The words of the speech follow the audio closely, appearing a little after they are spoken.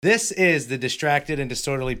This is the Distracted and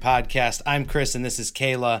Disorderly podcast. I'm Chris, and this is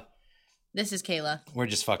Kayla. This is Kayla. We're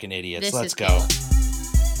just fucking idiots. This Let's is go.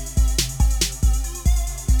 Kayla.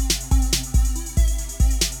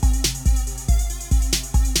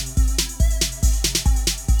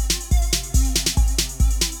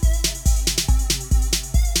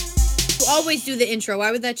 You always do the intro.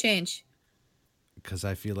 Why would that change? Because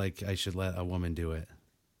I feel like I should let a woman do it.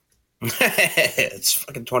 It's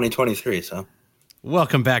fucking 2023, so.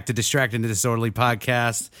 Welcome back to Distracted and Disorderly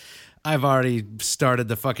podcast. I've already started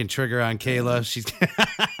the fucking trigger on Kayla.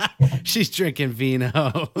 She's drinking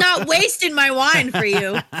vino. Not wasting my wine for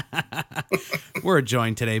you. We're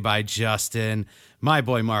joined today by Justin, my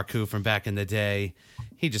boy Marku from back in the day.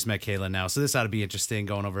 He just met Kayla now, so this ought to be interesting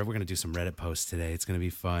going over it. We're going to do some Reddit posts today. It's going to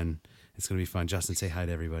be fun. Justin, say hi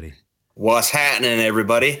to everybody. What's happening,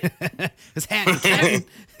 everybody? It's happening.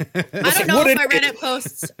 I don't know if my Reddit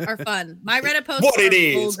posts are fun. My Reddit posts What are it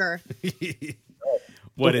is. vulgar.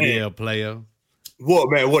 What it is, player?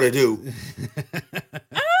 What, man? What it do?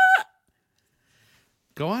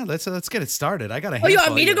 Go on, let's get it started. I got a. Oh, you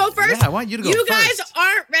want me to go first? Yeah, I want you to go You first. guys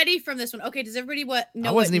aren't ready from this one. Okay, does everybody know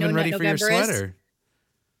I wasn't what even No ready Nut for your November sweater.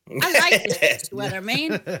 Is? I like this sweater,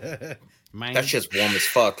 man. Man, That shit's warm as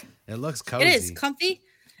fuck. it looks cozy. It is comfy.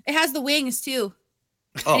 It has the wings too.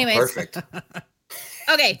 Oh, Anyways. perfect.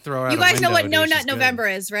 Okay, Throw her out you a guys know window, what dude. No She's Nut good. November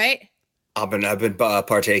is, right? I've been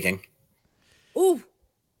partaking. Ooh,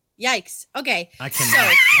 yikes. Okay, I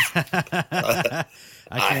cannot.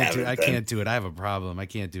 I haven't can't do it. I have a problem. I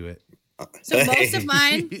can't do it. so most of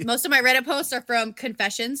my Reddit posts are from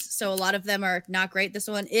confessions. So a lot of them are not great. This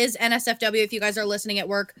one is NSFW. If you guys are listening at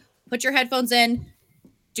work, put your headphones in.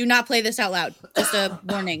 Do not play this out loud. Just a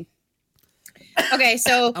warning. Okay,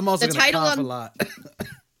 so I'm also the gonna title cough a on lot.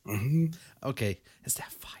 Okay, is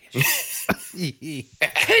that fire?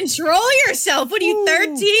 control yourself. What are you,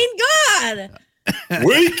 13? God.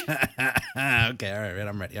 Weak. Okay, all right.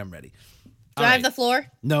 I'm ready. Do I have the floor?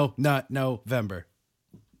 No, not November.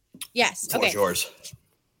 Yes. Floor's Okay. yours.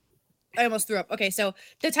 I almost threw up. Okay, so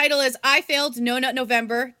the title is I failed No Nut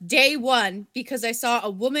November day 1 because I saw a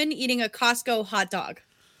woman eating a Costco hot dog.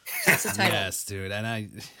 That's the title. Yes, dude. And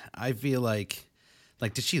I feel like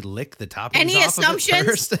did she lick the toppings Any off of it assumptions?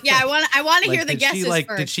 first? Yeah, I want to Like, hear the did guesses she, like,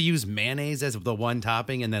 first. Did she use mayonnaise as the one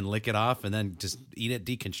topping and then lick it off and then just eat it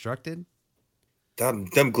deconstructed? Them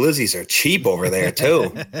glizzies are cheap over there,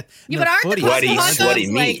 too. Yeah, but aren't the footies. Costco Sweaty, hot sweaty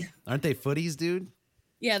dogs meat. like? Aren't they footies, dude?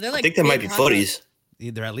 Yeah, they're like. I think they might be big hot dogs.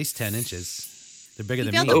 footies. They're at least 10 inches. They're bigger He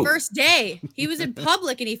than failed me. the Oh. first day. He was in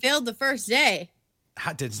public and he failed the first day.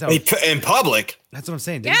 In public? That's what I'm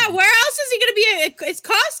saying. Yeah, where else is he going to be? It's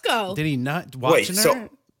Costco. Did he not watching her? so-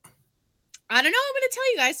 I don't know. I'm going to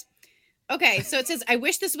tell you guys. Okay, so it says, I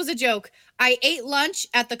wish this was a joke. I ate lunch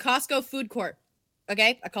at the Costco food court.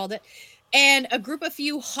 Okay, I called it. And a group of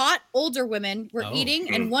few hot older women were Oh, eating,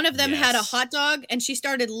 and one of them had a yes. hot dog, and she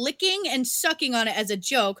started licking and sucking on it as a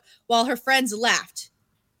joke while her friends laughed.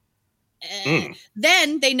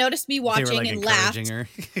 Then they noticed me They were, watching like, and laughed.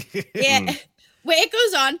 encouraging her. Yeah. Wait, it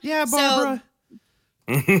goes on. Yeah, So, Barbara.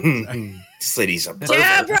 This lady's a pervert.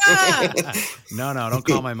 Deborah! No, don't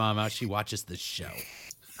call my mom out. She watches the show.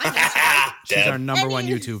 She's Deb. our number one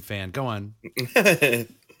Any- YouTube fan. Go on.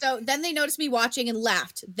 So then they noticed me watching and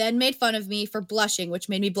laughed, then made fun of me for blushing, which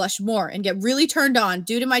made me blush more and get really turned on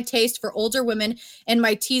due to my taste for older women and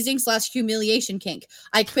my teasing/humiliation kink.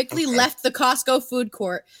 I quickly left the Costco food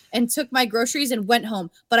court and took my groceries and went home,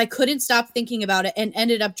 but I couldn't stop thinking about it and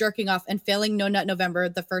ended up jerking off and failing No Nut November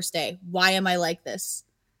the first day. Why am I like this?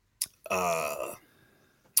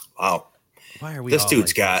 Wow. Why are we This all dude's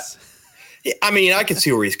like got- this? Yeah, I mean, I can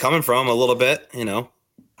see where he's coming from a little bit, you know.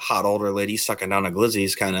 Hot older lady sucking down a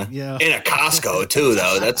glizzies kind of Yeah. in a Costco too,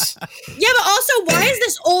 though. That's Yeah, but also, why is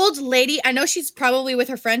this old lady? I know she's probably with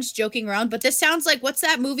her friends joking around, but this sounds like what's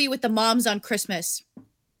that movie with the moms on Christmas?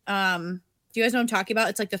 Do you guys know what I'm talking about?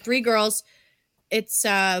 It's like the 3 girls. It's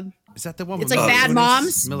Is that the one? It's with like Mila Bad Kunis?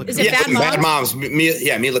 Moms? Mila Is Kunis? it yeah, Bad Moms?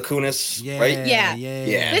 Mila Kunis, Yeah, right? Yeah.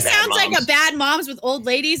 yeah. this Bad sounds like a Moms. Bad Moms with old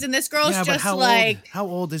ladies, and this girl's Yeah, but just like how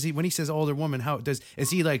old is he? When he says older woman, is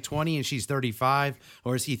he like 20 and she's 35,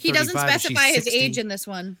 or is he 35 he doesn't and she's specify his 60? age in this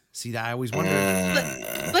one. See, that I always wondered.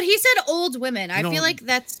 But he said old women. I don't- feel like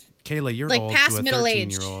that's Kayla, you're like old past to a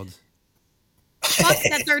middle-aged. 13-year-old. fuck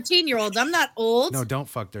that 13-year-olds. I'm not old. No, don't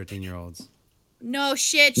fuck 13-year-olds. No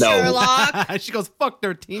shit, No. Sherlock. She goes, fuck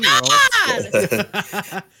 13-year-olds.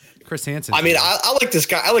 God. Chris Hansen. I mean, I like this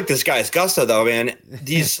guy. I like this guy's gusto, though, man.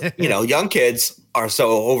 These, young kids are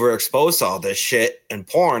so overexposed to all this shit and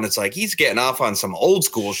porn. It's like he's getting off on some old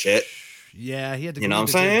school shit. yeah, he had to. You know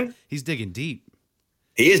what I'm he had to dig- saying? He's digging deep.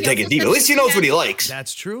 He is He digging also deep. said At least he knows what he that- likes.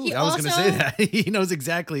 That's true. He I was going to say also- that. He knows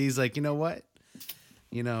exactly. He's like, you know what?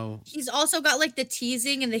 You know, He's also got like the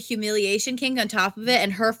teasing and the humiliation kink on top of it,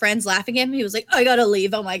 and her friends laughing at him. He was like, "I gotta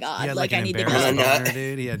leave. Oh my he god! had Like like I an need to embarrassed go." boner,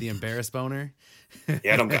 dude. He had the embarrassed boner.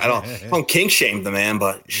 Yeah, I don't kink shame the man,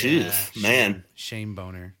 but Yeah, man. shame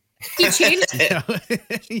boner. He changed.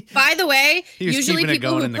 he By the way, was usually keeping it people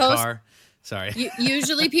going who in the post car. Sorry.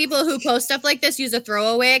 usually people who post stuff like this use a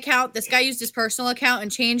throwaway account. This guy used his personal account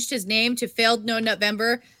and changed his name to Failed Node Nut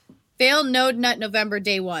November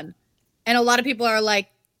Day 1. And a lot of people are like,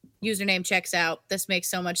 username checks out. This makes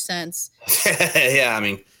so much sense. Yeah, I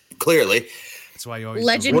mean, clearly. That's why you always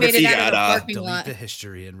Legend What made if it he out of got, a parking delete lot. the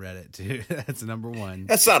history in Reddit, dude. That's number one.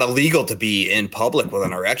 That's not illegal to be in public with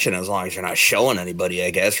an erection as long as you're not showing anybody, I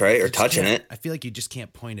guess, right? Or touching it. I feel like you just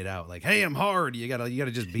can't point it out. Like, hey, I'm hard. You gotta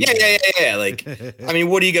just be. Yeah. Like, I mean,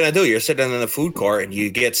 what are you gonna do? You're sitting in the food court and you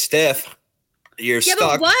get stiff. You're Yeah,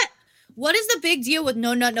 stuck. but what is the big deal with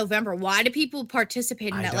No Nut November? Why do people participate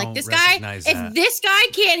in I that? Like don't this guy, recognize if that. this guy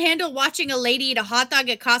can't handle watching a lady eat a hot dog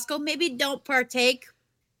at Costco, maybe don't partake.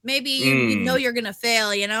 Maybe you know you're gonna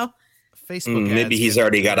fail, you know? Facebook. Maybe ads he's get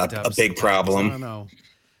already got picked a up big sometimes. problem. I don't know.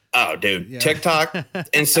 Oh, dude. Yeah. TikTok,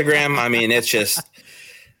 Instagram. I mean, it's just,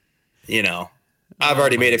 you know, I've Oh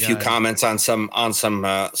already my made a few God. comments on some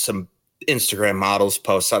Instagram models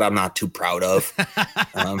posts that I'm not too proud of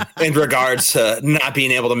in regards to not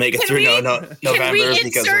being able to make it Can through we- November Can we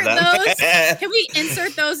because of insert that. those? Can we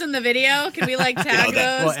insert those in the video? Can we like tag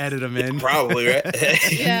that- We'll those? edit them in. Probably, right?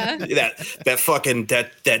 Yeah. that fucking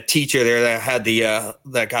that teacher there that had the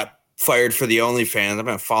that got fired for the OnlyFans. I've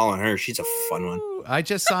been following her. She's a fun one. Ooh, I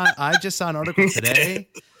just saw an article today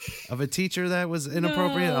of a teacher that was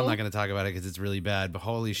inappropriate. No. I'm not going to talk about it because it's really bad. But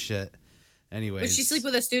holy shit. Anyways, Would she sleep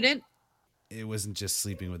with a student? It wasn't just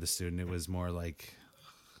sleeping with a student. It was more like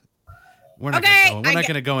we're not Okay, gonna go, we're not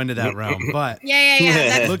going to go into that realm. But Yeah.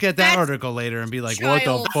 That's- look at that that's- article later and be like, what the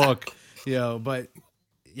child. fuck, but.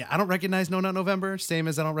 Yeah, I don't recognize No Nut November, same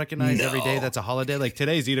as I don't recognize every day that's a holiday. Like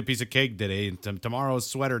today's Eat a Piece of Cake Day, and tomorrow's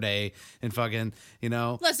Sweater Day, and fucking, you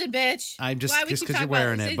know. Listen, bitch. I'm just Why we because keep you're talking about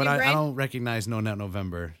wearing this? it, Is but your I brain- don't recognize No Nut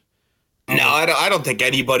November. No, I don't think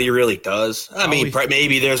anybody really does. I mean, Always-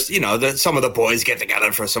 maybe there's, some of the boys get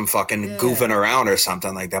together for some fucking Yeah. goofing around or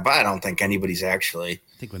something like that, but I don't think anybody's actually.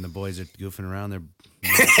 I think when the boys are goofing around, they're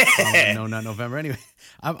No Nut November. Anyway,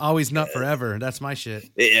 I'm always nut forever. That's my shit.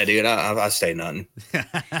 Yeah, dude, I stay nothing.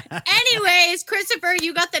 Anyways, Christopher,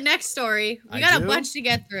 you got the next story. We I got do? a bunch to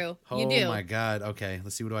get through. Oh You do. my god. Okay,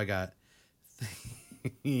 let's see. What do I got?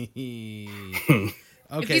 Okay,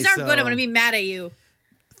 If these aren't good, I'm gonna be mad at you.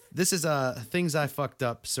 This is things I fucked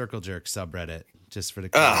up circle jerk subreddit just for the.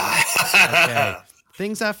 Ah. Okay.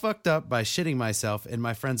 Things I fucked up by shitting myself in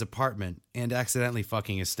my friend's apartment and accidentally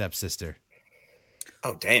fucking his stepsister.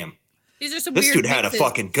 Oh, damn. These are some This weird dude had a mixes.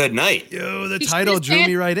 fucking good night. Yo, the He title should've drew said-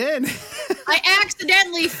 me right in. I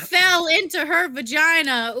accidentally fell into her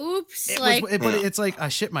vagina. Oops. But it's like I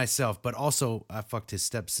shit myself, but also I fucked his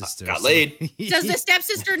stepsister. Got laid. Does the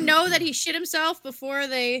stepsister know that he shit himself before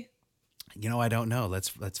they? You know, I don't know. Let's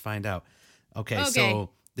find out. Okay, Okay. so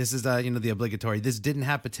this is the obligatory. This didn't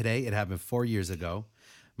happen today. It happened 4 years ago.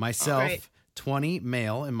 Myself, Alright. 20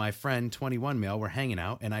 male, and my friend 21 male were hanging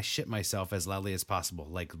out, and I shit myself as loudly as possible,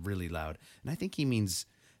 like really loud. And I think he means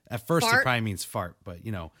at first he Fart? probably means fart, but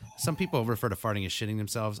some people refer to farting as shitting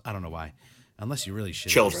themselves. I don't know why, unless you really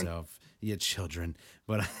shit Children. yourself. Yeah, children.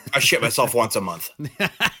 But I shit myself once a month.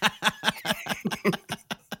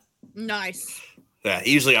 Nice. Yeah,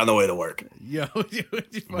 usually on the way to work. yo, you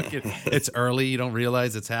fucking, it's early. You don't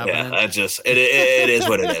realize it's happening. Yeah, that's just it is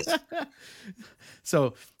what it is.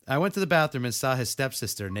 So I went to the bathroom and saw his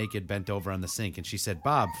stepsister naked bent over on the sink. And she said,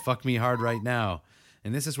 "Bob, fuck me hard right now."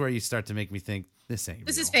 And this is where you start to make me think, this ain't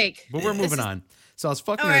This real. is fake. But we're This moving is- on. So I was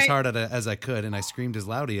fucking All her as right. hard as I could. And I screamed as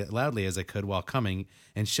loudly as I could while coming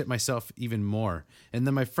and shit myself even more. And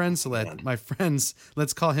then my friends,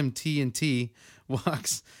 let's call him T and T,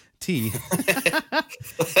 walks T.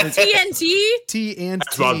 TNT. T and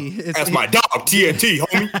That's T. my, It's- that's my dog, TNT,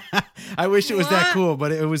 homie. I wish it was that What? cool, but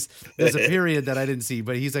there's a period that I didn't see.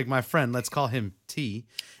 But he's like, my friend, let's call him T.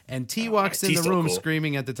 And T walks in T's the still room cool.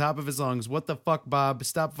 screaming at the top of his lungs, "What the fuck, Bob?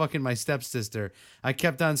 Stop fucking my stepsister." I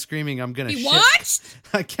kept on screaming, "I'm gonna He shit." what?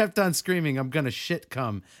 I kept on screaming, "I'm gonna shit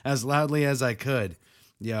come," as loudly as I could.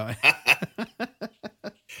 Yeah.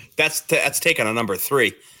 That's taken a number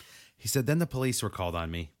 3. He said, then the police were called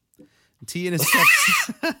on me. T and his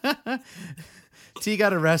steps. T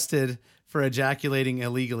got arrested for ejaculating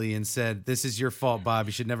illegally and said, "This is your fault, Bob.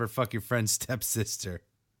 You should never fuck your friend's stepsister."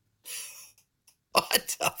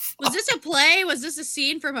 What the fuck? Was this a play? Was this a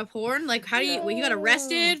scene from a porn? Like, how do you got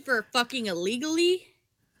arrested for fucking illegally?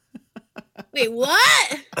 Wait,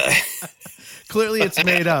 what? Clearly, it's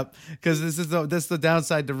made up because this is the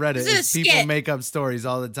downside to Reddit. This is a Is people skit. make up stories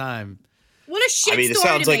all the time. What a shit I mean, it story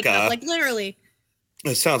sounds to like make up. a- Like, literally.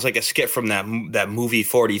 It sounds like a skit from that movie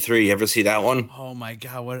 43. You ever see that one? Oh my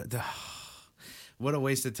god, what a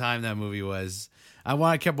waste of time that movie was.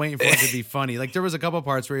 I kept waiting for it to be funny. Like there was a couple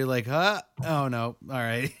parts where you're like, huh? Oh no, all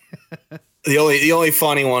right. The only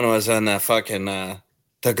funny one was when the fucking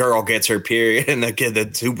the girl gets her period and the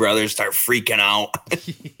two brothers start freaking out.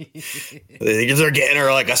 They're getting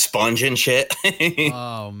her like a sponge and shit.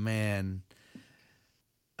 Oh man.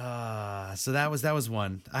 So that was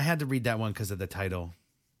one. I had to read that one because of the title.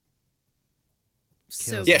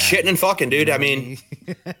 So Yeah, bad. shitting and fucking, dude. I mean,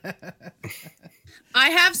 I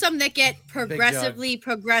have some that get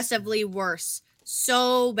progressively worse.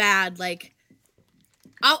 So bad. Like,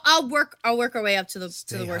 I'll work our way up to the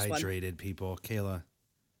Stay worst one. hydrated, people. Kayla,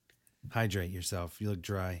 hydrate yourself. You look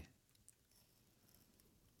dry.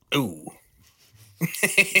 ooh.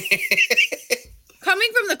 Coming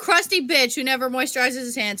from the crusty bitch who never moisturizes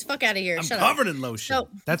his hands. Fuck out of here. I'm Shut covered in lotion. So-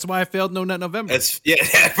 That's why I failed No Nut November. That's yeah,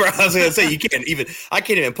 bro. I was gonna say I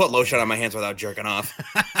can't even put lotion on my hands without jerking off.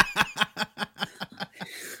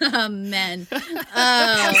 up. Men.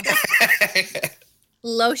 Oh.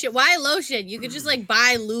 Lotion. Why lotion? You could just like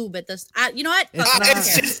buy lube at this. You know what? It's Fuck, not- I don't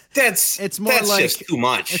It's care. just that's more that's like- just too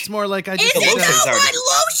much. It's more like I Is just it The lotion's not? already-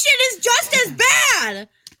 What? Lotion is just as bad.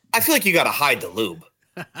 I feel like you gotta hide the lube.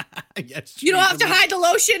 Yes, You don't have to hide the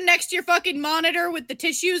lotion next to your fucking monitor with the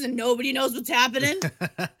tissues and nobody knows what's happening.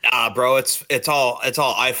 Bro, it's all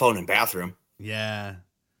iPhone and bathroom. Yeah,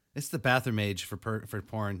 it's the bathroom age for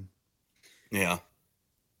porn. Yeah.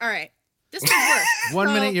 All right. This one's worse. One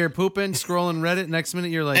So, minute you're pooping, scrolling Reddit. Next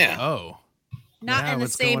minute you're like, Yeah. oh, not yeah, in the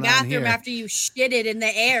what's same going on bathroom here? after you shit it in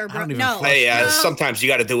the air, bro. don't even No. flush. Hey, No. sometimes you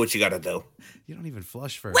gotta do what you gotta do. you don't even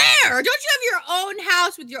flush first. Where? Don't you have your own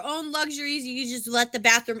house with your own luxuries? You just let the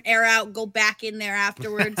bathroom air out, go back in there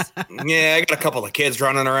afterwards. Yeah, I got a couple of kids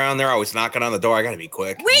running around. They're always knocking on the door. I gotta be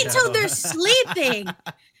quick. Wait till they're sleeping.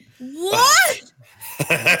 What?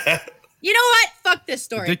 You know what? Fuck this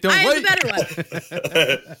story. Dick don't I have wait. a better one.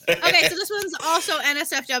 Okay, so this one's also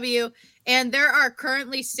NSFW, and there are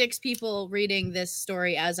currently 6 people reading this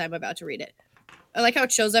story as I'm about to read it. I like how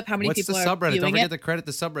it shows up how many What's the people are subreddit? Don't viewing forget it. to credit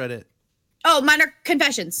the subreddit. Oh, mine are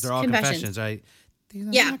confessions. They're all confessions, right? These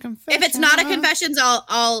are Yeah. my If it's not a confessions. confessions,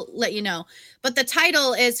 I'll let you know. But the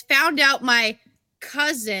title is "Found Out My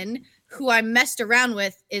Cousin, Who I Messed Around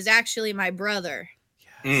With, Is Actually My Brother."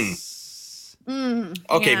 Yes.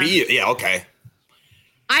 Okay, yeah. but okay.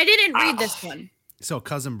 I didn't read this one. So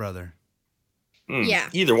cousin brother. Yeah.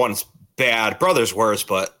 Either one's bad. Brother's worse,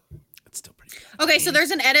 but It's still pretty bad. Okay, so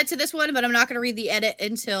there's an edit to this one, but I'm not going to read the edit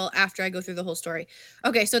until after I go through the whole story.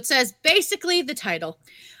 Okay, so it says basically the title.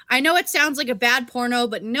 I know it sounds like a bad porno,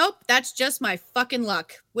 but nope, that's just my fucking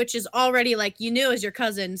luck, which is already like you knew as your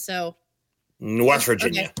cousin, so West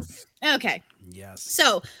Virginia. okay. Yes.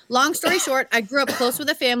 So, long story short, I grew up close with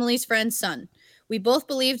a family's friend's son. We both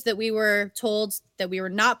believed that we were told that we were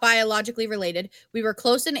not biologically related. We were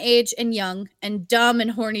close in age and young and dumb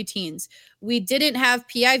and horny teens. We didn't have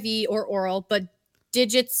PIV or oral, but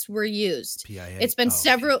digits were used. PIA. It's been Oh,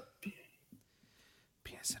 several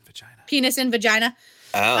penis and vagina. penis and vagina.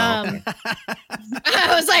 Oh.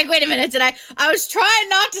 I was like, wait a minute, did I was trying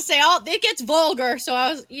not to say all it gets vulgar, so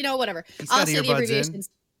I was, whatever. He's I'll got say the earbuds in. abbreviations.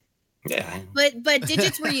 Yeah. But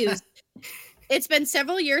digits were used. It's been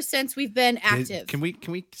several years since we've been active. Can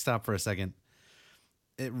we stop for a second?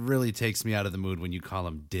 It really takes me out of the mood when you call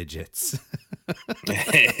them digits.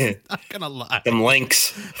 Not gonna lie. Them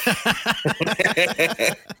links.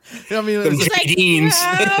 I mean, Them it's like, Deans.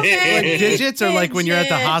 yeah, okay. like digits are like when you're at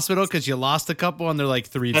the Digits. hospital because you lost a couple and they're like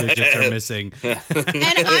 3 digits are missing. And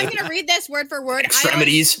I'm gonna read this word for word.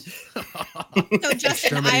 Extremities. So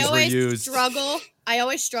Justin, Extremities were used. I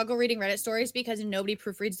always struggle reading Reddit stories because nobody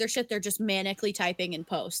proofreads their shit. They're just manically typing in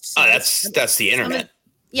post. So Oh, that's the internet.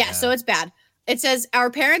 yeah, so it's bad. It says,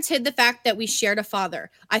 our parents hid the fact that we shared a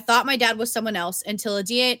father. I thought my dad was someone else until a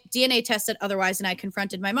DNA test said otherwise, and I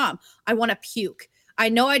confronted my mom. I want to puke. I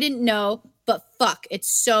know I didn't know, but fuck,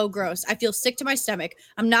 it's so gross. I feel sick to my stomach.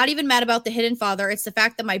 I'm not even mad about the hidden father. It's the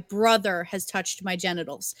fact that my brother has touched my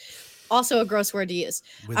genitals. Also a gross word to use.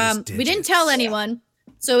 With his We didn't digits. tell anyone,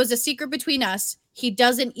 so it was a secret between us. He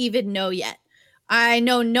doesn't even know yet. I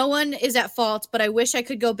know no one is at fault, but I wish I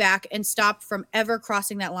could go back and stop from ever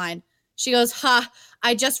crossing that line. She goes, "Ha,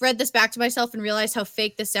 I just read this back to myself and realized how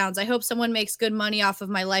fake this sounds. I hope someone makes good money off of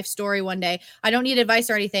my life story one day. I don't need advice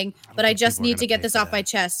or anything, but I think just people are need to gonna get pay this for off my that.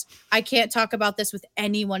 chest. I can't talk about this with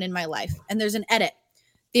anyone in my life." And there's an edit.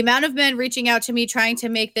 "The amount of men reaching out to me trying to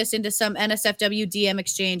make this into some NSFW DM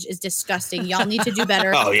exchange is disgusting. Y'all need to do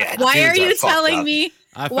better. Oh yeah. Why are dudes you fucked telling up. me?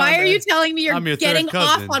 I Why found are you that telling me you're I'm your third getting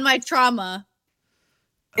off cousin. on my trauma?"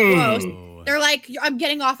 Mm. Oh. They're like, "I'm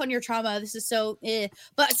getting off on your trauma. This is so eh."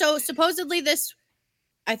 But so supposedly this,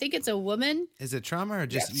 I think it's a woman. Is it trauma or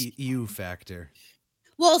just Yes. EU factor?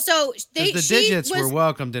 Well, so they Because the she digits was were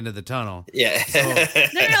welcomed into the tunnel. Yeah.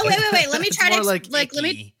 no, wait. Let me It's try to more like let me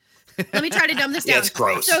icky. let me try to dumb this Yeah, down. it's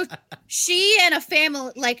gross. So she and a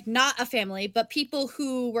family, like not a family, but people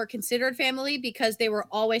who were considered family because they were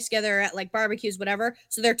always together at like barbecues, whatever.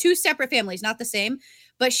 So they're two separate families, not the same.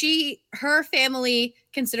 But her family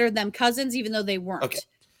considered them cousins, even though they weren't. Okay.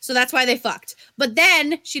 So that's why they fucked. But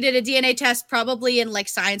then she did a DNA test, probably in like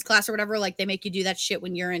science class or whatever. Like they make you do that shit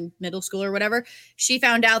when you're in middle school or whatever. She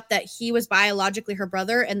found out that he was biologically her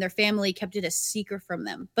brother, and their family kept it a secret from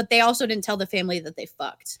them. But they also didn't tell the family that they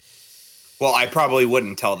fucked. Well, I probably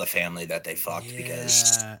wouldn't tell the family that they fucked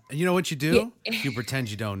because Yeah. You know what you do? You pretend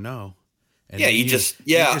you don't know. And Yeah, then you just-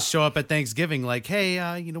 yeah. you just show up at Thanksgiving like,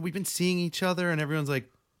 hey, we've been seeing each other, and everyone's like,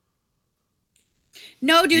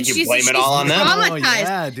 No, dude, You can she's blame it all on them. traumatized. oh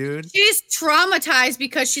yeah, dude. She's traumatized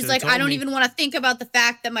because she's Should've like, told I don't me. even want to think about the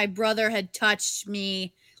fact that my brother had touched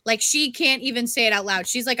me. Like she can't even say it out loud.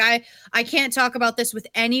 She's like, I can't talk about this with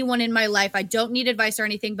anyone in my life. I don't need advice or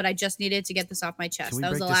anything, but I just needed to get this off my chest. Can we That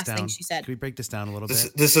was break the this last thing down? she said. Can we break this down a little this,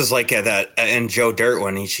 bit? this is like that in Joe Dirt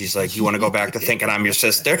when she's like, "You want to go back to thinking I'm your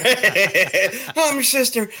sister? I'm your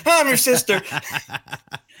sister. I'm your sister."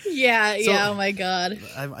 Yeah, So- yeah. Oh my god.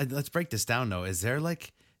 Let's break this down though. Is there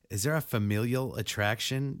a familial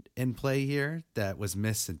attraction in play here that was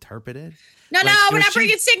misinterpreted? No, Like, we're was not she-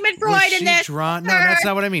 bringing Sigmund Was Freud in she this. drawn? No, that's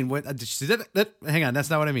not what I mean. What? Hang on, that's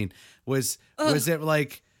not what I mean. Was it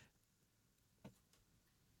like?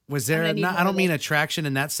 Was I'm gonna there? need Not, more I don't of mean this. attraction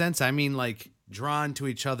in that sense. I mean like drawn to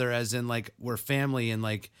each other, as in like we're family, and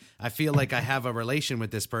like I feel like I have a relation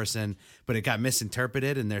with this person, but it got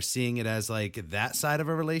misinterpreted, and they're seeing it as like that side of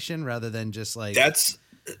a relation rather than just like That's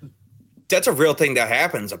a real thing that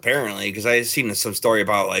happens apparently, because I seen some story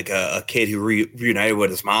about like a kid who reunited with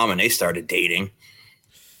his mom and they started dating.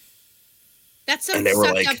 That's some And they were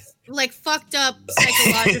fucked up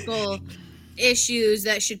psychological issues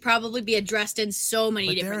that should probably be addressed in so many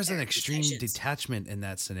But different there is an therapy extreme sessions. detachment in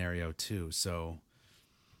that scenario too. So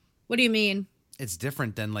What do you mean? it's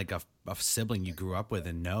different than like a sibling you grew up with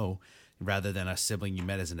and know, rather than a sibling you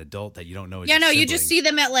met as an adult that you don't know. Is Yeah, your no, you just sibling. see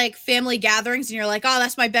them at like family gatherings and you're like, oh,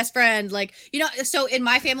 that's my best friend. Like, so in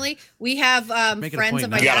my family, we have Make it a friends point of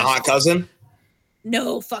my not You got a dad's. hot cousin?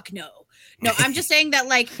 No, fuck no. No, I'm just saying that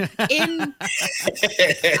like I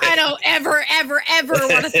don't ever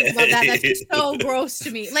want to think about that. That's so gross to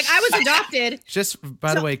me. Like I was adopted. Just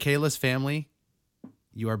by the way, Kayla's family,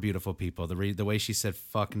 you are beautiful people. The way she said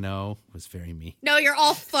 "fuck no" was very mean. No, you're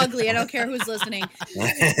all fugly. I don't care who's listening.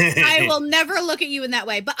 I will never look at you in that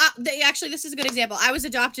way. But actually, this is a good example. I was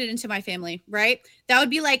adopted into my family, right? That would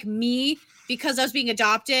be like me because I was being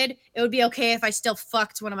adopted. It would be okay if I still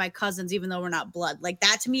fucked one of my cousins, even though we're not blood. Like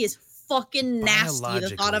that to me is fucking nasty. The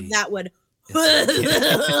thought of that would.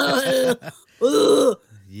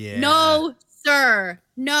 Yeah. No, sir.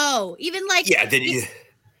 No. Even like Yeah, did you?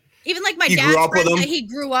 even like my You grew dad's up with friends that them? he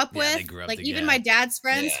grew up Yeah, they with, grew up like together. even my dad's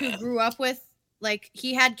friends Yeah. who grew up with, like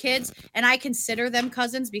he had kids, and I consider them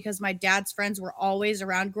cousins because my dad's friends were always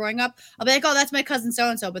around growing up. I'll be like, oh, that's my cousin so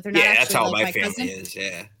and so, but they're not Yeah, actually that's how like my family cousin. is.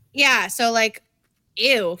 Yeah. Yeah, so like,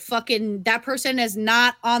 ew, fucking that person is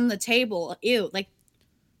not on the table. Ew, like.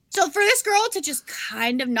 So for this girl to just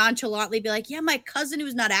kind of nonchalantly be like, yeah, my cousin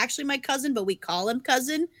who's not actually my cousin, but we call him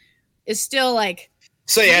cousin, is still like.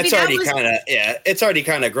 So yeah, Maybe it's that already was- it's already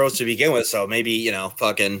kind of gross to begin with. So maybe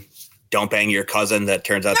fucking don't bang your cousin that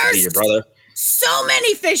turns out to be your There's- brother. So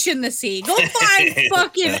many fish in the sea. Go find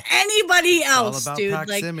fucking anybody It's all else, about dude. Like,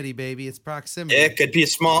 proximity, baby. It's proximity. It could be a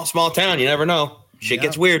small town. You never know. Shit Yep.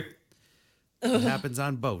 gets weird. It happens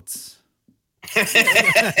on boats. all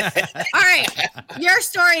right, your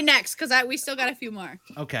story next, because we still got a few more.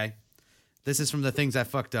 Okay. This is from the things I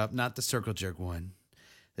fucked up, not the circle jerk one.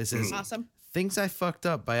 This is Awesome. things I fucked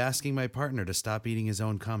up by asking my partner to stop eating his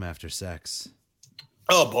own cum after sex.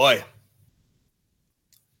 Oh boy,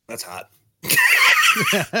 that's hot.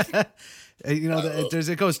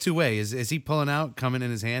 It goes two ways. Is he pulling out, coming in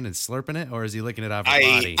his hand and slurping it, or is he licking it off her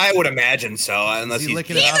body? I would imagine so, unless he's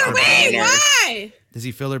licking it off her Either way, body. why? Does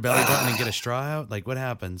he fill her belly button and get a straw out? Like, what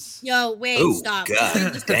happens? Yo, wait, Ooh, stop.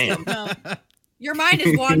 God, damn. No. Your mind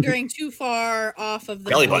is wandering too far off of the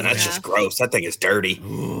Belly button, that's path. just gross. That thing is dirty.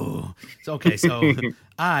 Ooh. So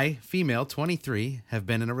I, female, 23, have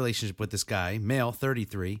been in a relationship with this guy, male,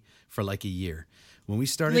 33, for like a year. When we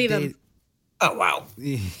started Leave dating, him. Oh, wow.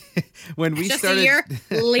 when we Just started a year,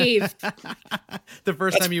 leave. the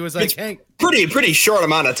first time he was like, "Hey, Pretty short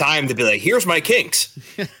amount of time to be like, here's my kinks.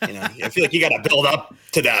 I feel like you got to build up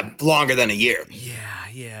to that longer than a year.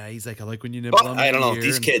 yeah," he's like, "I like when you nibble Well, on my I don't know. ear,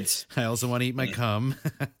 These and kids, I also want to eat my cum."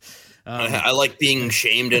 I like being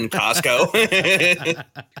shamed in Costco.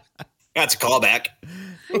 That's a callback.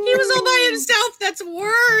 He was all by himself. That's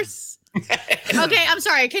worse. Okay, I'm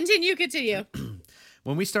sorry. Continue.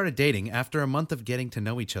 When we started dating, after a month of getting to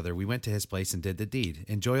know each other, we went to his place and did the deed.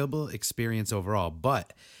 Enjoyable experience overall.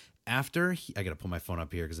 But after I got to pull my phone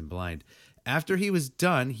up here because I'm blind. After he was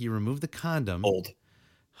done, he removed the condom. Old.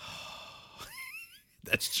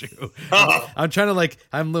 That's true. I'm trying to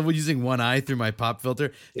I'm using one eye through my pop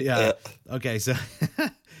filter. Yeah. Okay. So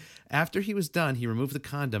after he was done, he removed the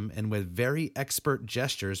condom and with very expert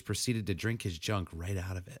gestures proceeded to drink his junk right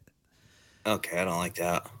out of it. Okay, I don't like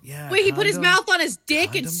that. Yeah. Wait, he put his condom? mouth on his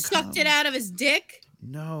dick and Condom sucked it cum. out of his dick?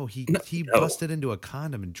 No, he No. busted into a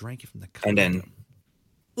condom and drank it from the condom. And then,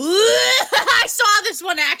 I saw this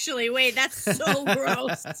one actually. Wait, that's so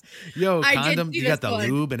gross. Yo, I did condom, see you got this the one.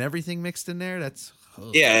 lube and everything mixed in there? That's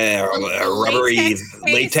yeah, rubbery latex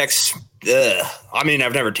latex. Ugh. I mean,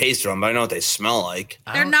 I've never tasted them, but I know what they smell like.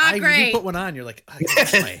 They're not You great. put one on, you're like, I can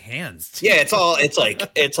wash my hands. too." Yeah, it's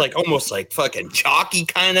like almost like fucking chalky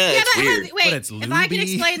kind of. Yeah, It's but weird. wait, it's if I can lubey.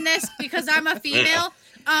 explain this because I'm a female,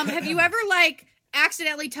 have you ever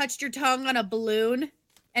accidentally touched your tongue on a balloon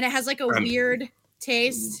and it has like a weird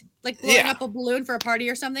taste, like blowing Yeah. up a balloon for a party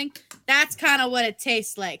or something? That's kind of what it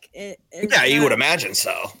tastes like. Yeah, you would imagine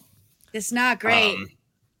so. It's not great.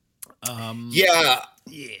 Yeah,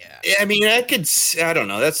 Yeah. I mean, I don't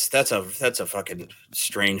know. That's a fucking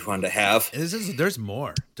strange one to have. There's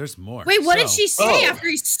more. There's more. Wait, what did So- she say Oh. after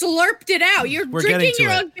he slurped it out? You're We're drinking getting to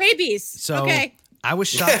your it. own babies. So Okay. I was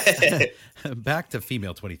shocked. Back to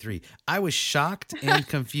female 23. I was shocked and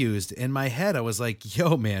confused. In my head, I was like,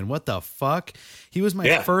 yo, man, what the fuck? He was my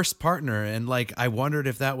Yeah. first partner. And I wondered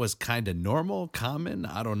if that was kind of normal, common.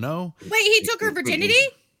 I don't know. Wait, he took her virginity?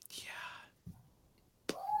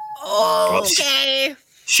 Well, Oh, okay.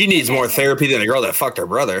 She needs more therapy than the girl that fucked her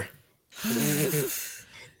brother.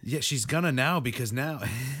 Yeah, she's gonna now because now.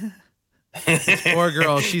 Poor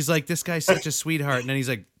girl. She's like, this guy's such a sweetheart. And then he's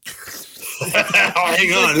like, Oh,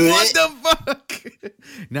 hang on. what the fuck?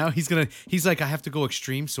 Now he's like, I have to go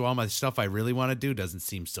extreme. So all my stuff I really want to do doesn't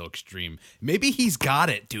seem so extreme. Maybe he's got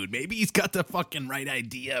it, dude. Maybe he's got the fucking right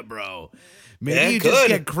idea, bro. Maybe Yeah, you just good.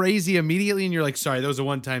 get crazy immediately and you're like, sorry, that was a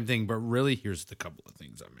one-time thing. But really, here's the couple of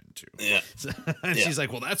things I'm into. Yeah. And Yeah. she's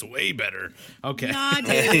like, well, that's way better. Okay. Nah,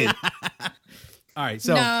 dude. All right.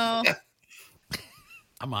 So No.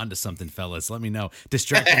 I'm on to something, fellas. Let me know.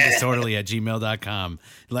 Distractingdisorderly@gmail.com.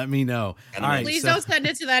 Let me know. All right. Please so don't send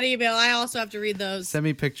it to that email. I also have to read those. send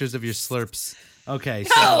me pictures of your slurps. Okay.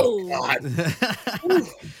 So No.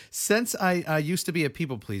 since I used to be a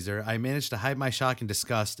people pleaser, I managed to hide my shock and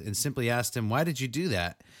disgust and simply asked him, why did you do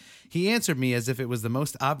that? He answered me as if it was the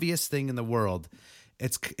most obvious thing in the world.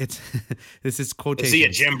 It's this is quotation. See ya,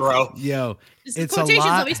 Jim, bro. Yo, This is it's a quotations.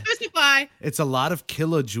 lot. Let me specify. It's a lot of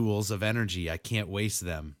kilojoules of energy. I can't waste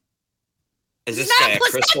them. Is this It's guy not a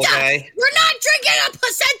crystal placenta. guy? We're not drinking a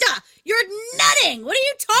placenta. You're nutting. What are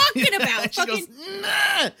you talking about? She goes, Fucking,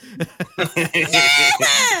 nah. I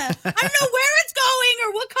don't know where it's going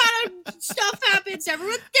or what kind of stuff happens.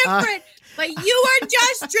 Everyone's different. But you are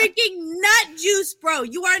just drinking nut juice, bro.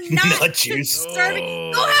 You are not Nut juice.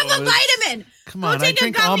 serving. Go have a vitamin. Come Go on, I take a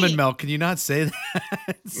drink gummy. almond milk. Can you not say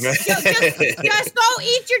that? Just go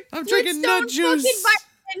eat your I'm drinking nut Flintstone fucking juice.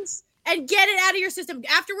 vitamins and get it out of your system.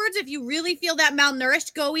 Afterwards, if you really feel that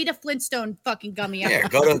malnourished, go eat a Flintstone fucking gummy. Yeah,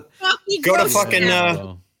 go to Fucking go to gross fucking, now.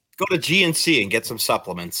 Bro. go to GNC and get some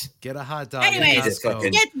supplements. Get a hot dog. Anyways, at Just Costco. fucking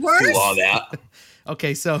It gets worse. do all that.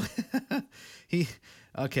 Okay, so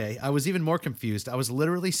I was even more confused. I was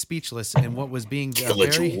literally speechless in what was being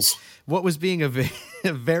Kilojoules.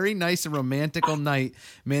 a very nice and romantical night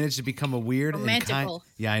managed to become a weird and kind. Romantical.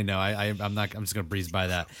 Yeah, I know. I'm not. I'm just gonna breeze by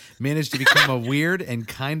that. Managed to become a weird and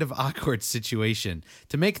kind of awkward situation.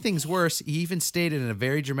 To make things worse, he even stated in a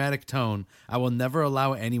very dramatic tone, "I will never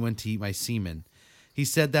allow anyone to eat my semen." He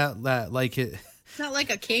said that like it. It's not like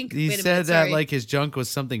a kink. He Wait a said minute, that sorry. like his junk was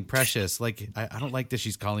something precious. Like I don't like that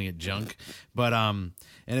she's calling it junk, but and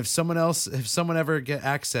if someone ever get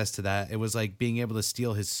access to that, it was like being able to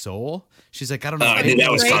steal his soul. She's like, I don't know. I knew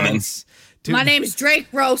that was coming. Dude, My name's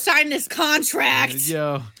Drake, bro. Sign this contract.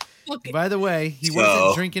 Yo. Okay. By the way, he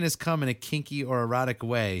wasn't drinking his cum in a kinky or erotic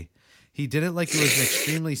way. He did it like it was an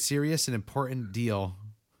extremely serious and important deal.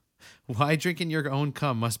 Why drinking your own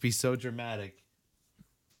cum must be so dramatic?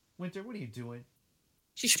 Winter, what are you doing?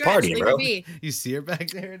 She's partying, bro. You see her back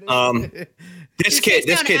there? This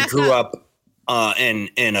kid grew up in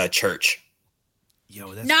a church.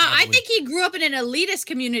 Yo, that's Nah, I probably- think he grew up in an elitist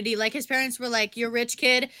community. Like his parents were like, "You're a rich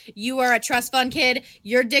kid. You are a trust fund kid.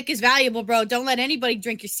 Your dick is valuable, bro. Don't let anybody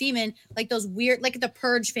drink your semen." Like those weird, like the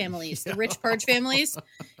purge families, the rich purge families.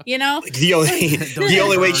 You know? The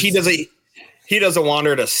only way he doesn't want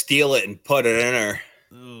her to steal it and put it in her.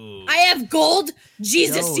 Ooh. I have gold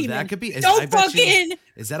Jesus Yo, semen. that could be. Don't fucking.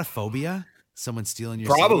 Is that a phobia? Someone stealing your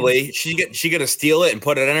Probably she gonna steal it and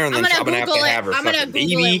put it in her, and I'm then gonna I'm gonna have Google to it. have her I'm gonna fucking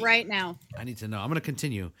Google baby. it right now. I need to know. I'm going to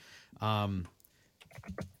continue.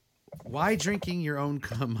 Why drinking your own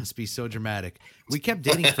cum must be so dramatic? We kept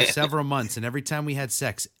dating for several months, and every time we had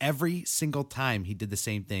sex, every single time he did the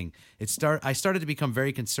same thing. I started to become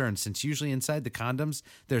very concerned, since usually inside the condoms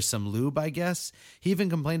there's some lube, I guess. He even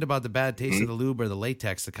complained about the bad taste of the lube or the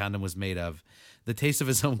latex the condom was made of. The taste of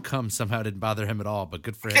his own cum somehow didn't bother him at all, but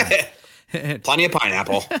good for him. Plenty of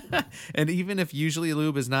pineapple. And even if usually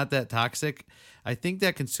lube is not that toxic, I think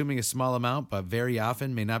that consuming a small amount, but very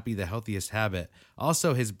often, may not be the healthiest habit.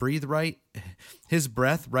 Also, his breath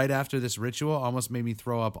right after this ritual almost made me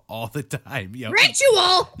throw up all the time.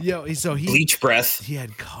 Ritual. So he Bleach breath. He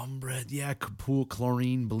had cum breath. Yeah, pool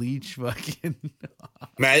chlorine bleach. Fucking.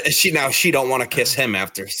 Man, she don't want to kiss him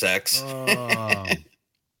after sex. Oh.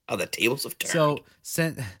 Oh, the tables have turned.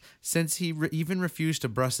 So since he even refused to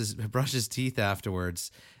brush his teeth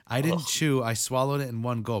afterwards, I didn't chew. I swallowed it in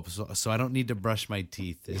one gulp, so I don't need to brush my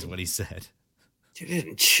teeth, is what he said. You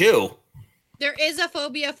didn't chew. There is a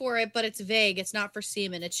phobia for it, but it's vague. It's not for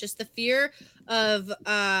semen. It's just the fear of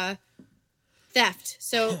theft.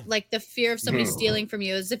 So, like the fear of somebody stealing from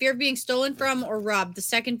you is the fear of being stolen from or robbed. The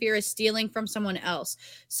second fear is stealing from someone else.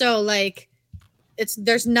 So, like,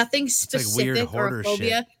 there's nothing specific it's like weird or hoarder a phobia.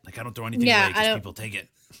 shit. Like I don't throw anything away because people take it.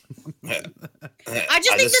 I just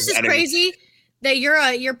think this is crazy that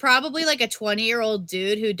you're probably like a 20-year-old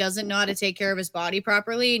dude who doesn't know how to take care of his body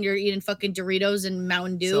properly, and you're eating fucking Doritos and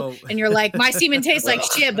Mountain Dew, and you're like, my semen tastes like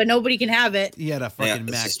shit, but nobody can have it. He had a fucking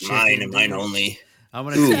this Mac is chicken. mine and mine dude. only. I'm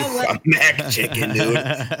gonna a Mac chicken, dude.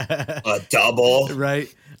 A double.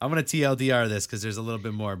 Right. I'm gonna TLDR this because there's a little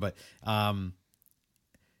bit more, but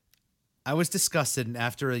I was disgusted, and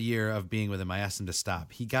after a year of being with him, I asked him to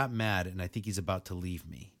stop. He got mad, and I think he's about to leave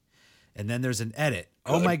me. And then there's an edit.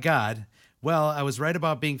 Oh my God. Well, I was right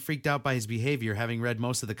about being freaked out by his behavior, having read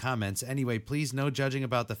most of the comments. Anyway, please no judging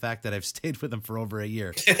about the fact that I've stayed with him for over a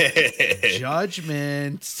year.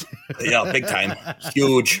 Judgment. Yeah, big time.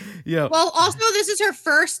 Huge. Yeah. Well, also, this is her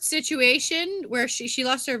first situation where she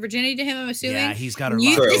lost her virginity to him, I'm assuming. Yeah, he's got her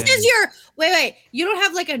You, locked this in. is your wait. You don't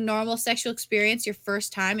have like a normal sexual experience your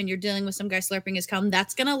first time, and you're dealing with some guy slurping his cum.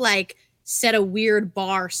 That's gonna like set a weird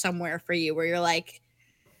bar somewhere for you, where you're like,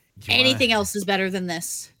 anything else is better than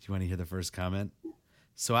this. Do you want to hear the first comment?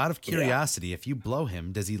 So out of curiosity, if you blow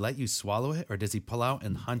him, does he let you swallow it, or does he pull out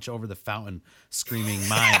and hunch over the fountain screaming,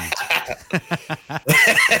 mine?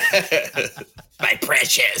 My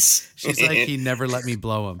precious. She's like, he never let me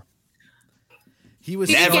blow him. He was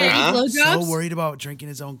Never, Get any huh? blowjobs? so worried about drinking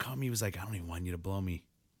his own cum. He was like, I don't even want you to blow me.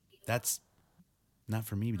 That's not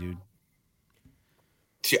for me, dude.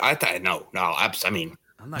 See, I thought I mean,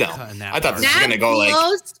 I'm not no. cutting that I thought part. this was gonna go like.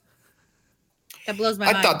 That blows my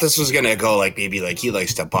I mind. thought this was gonna go like maybe like he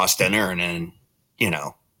likes to bust in her and then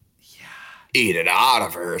eat it out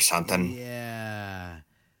of her or something. Yeah.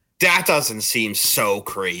 That doesn't seem so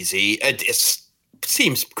crazy. It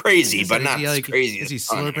seems crazy, but not as crazy. Is he as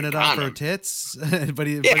slurping it off her condom. tits? but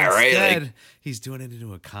Yeah, instead, right, like- he's doing it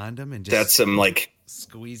into a condom and just That's some like.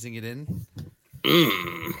 squeezing it in.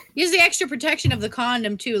 Use the extra protection of the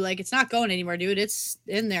condom too. Like it's not going anywhere, dude. It's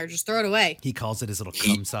in there. Just throw it away. He calls it his little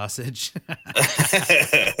cum sausage.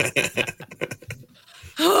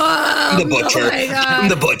 The butcher. my God.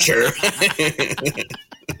 The butcher.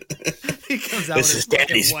 He comes out This with is his fucking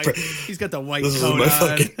Daddy's white. pr- He's got the white This is coat my on.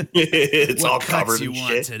 fucking. It's What all cuts covered you in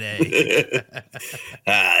want shit. today?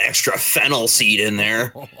 Extra fennel seed in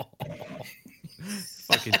there.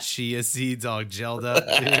 Fucking chia seeds all gelled up.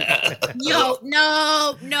 Dude. Yo,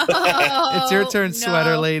 no. It's your turn, no.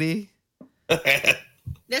 sweater lady.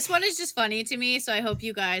 This one is just funny to me, so I hope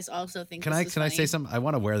you guys also think. Can this I is can I funny. say something? I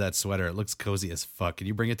want to wear that sweater. It looks cozy as fuck. Can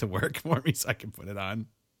you bring it to work for me so I can put it on?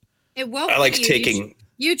 It won't. I like fit you. taking.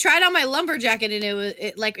 You tried on my lumber jacket, and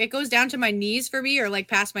it goes down to my knees for me, or like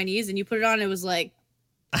past my knees, and you put it on. It was like,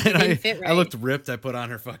 And didn't fit I right. looked ripped. I put on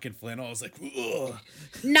her fucking flannel. I was like, ugh.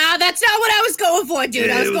 nah, that's not what I was going for, dude.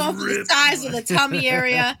 Yeah, I was it was going for the ripped. size of the tummy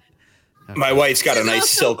area. My wife's got a This is nice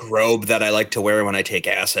also- silk robe that I like to wear when I take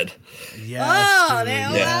acid. Yes, Oh, dude, there-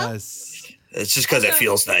 yes. It's just because it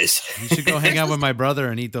feels nice. You should go hang out with my brother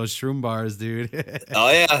and eat those shroom bars, dude. Oh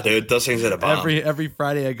yeah, dude, those things are the bomb. Every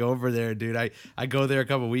Friday I go over there, dude. I go there a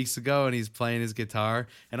couple weeks ago and he's playing his guitar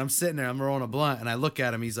and I'm sitting there, I'm rolling a blunt and I look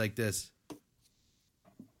at him, he's like this.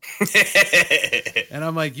 And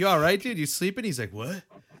I'm like, you all right, dude? You sleeping? He's like, what?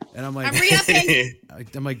 And I'm like, I'm re-upping.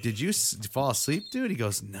 I'm like, did you fall asleep, dude? He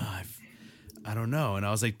goes, no, I don't know. And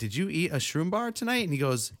I was like, did you eat a shroom bar tonight? And he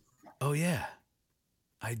goes, oh yeah,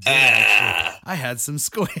 I did. Actually. I had some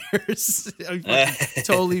squares. I fucking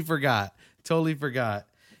totally forgot.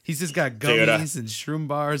 He's just got Dude, gummies and shroom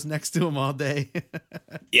bars next to him all day.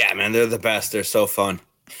 Yeah, man, they're the best. They're so fun.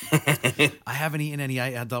 I haven't eaten any.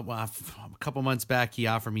 I had a couple months back. He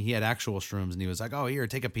offered me. He had actual shrooms, and he was like, "Oh, here,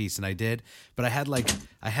 take a piece." And I did. But I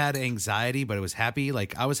had anxiety, but it was happy.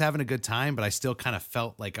 Like I was having a good time, but I still kind of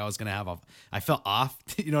felt like I was gonna have I felt off.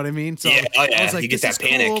 You know what I mean? So Yeah, oh, I yeah, was like, you get "This that is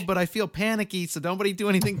panic." cool, but I feel panicky. So nobody do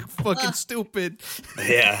anything fucking stupid."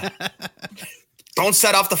 Yeah. Don't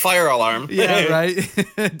set off the fire alarm. Yeah,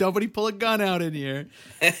 right. Nobody pull a gun out in here.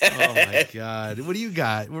 Oh my god, what do you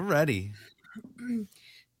got? We're ready.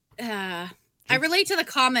 I relate to the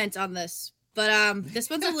comment on this, but this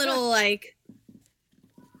one's a little like.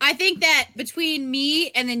 I think that between me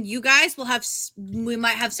and then you guys we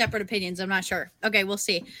might have separate opinions. I'm not sure. Okay, we'll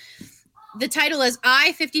see. The title is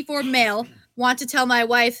I, 54 male, want to tell my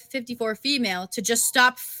wife, 54 female, to just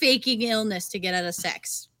stop faking illness to get out of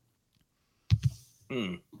sex.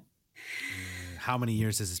 How many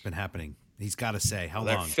years has this been happening? He's got to say how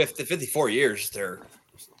They're long. 54 years. They're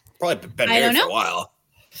probably been I don't married for know. a while.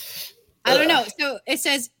 I don't know. So it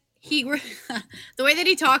says the way that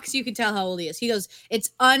he talks, you can tell how old he is. He goes,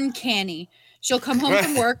 it's uncanny. She'll come home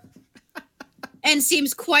from work and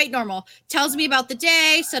seems quite normal. Tells me about the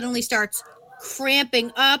day, suddenly starts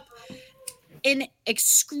cramping up in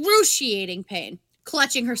excruciating pain,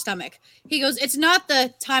 clutching her stomach. He goes, it's not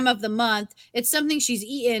the time of the month. It's something she's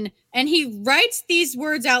eaten. And he writes these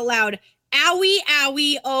words out loud. Owie,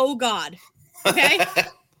 owie, oh God. Okay?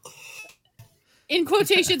 In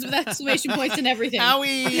quotations with exclamation points and everything.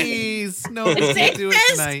 Owies! No, It we'll do it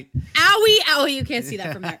says- tonight. Owie, owie. You can't see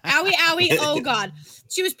that from there. Owie, owie. Oh, God.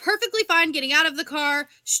 She was perfectly fine getting out of the car,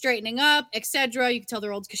 straightening up, etc. You can tell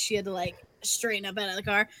they're old because she had to like straighten up out of the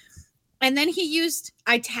car. And then he used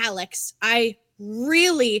italics. I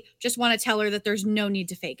really just want to tell her that there's no need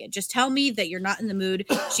to fake it. Just tell me that you're not in the mood.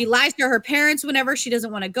 She lies to her parents whenever she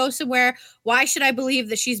doesn't want to go somewhere. Why should I believe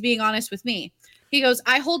that she's being honest with me? He goes,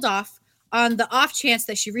 I hold off on the off chance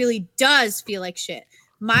that she really does feel like shit.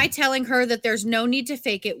 My telling her that there's no need to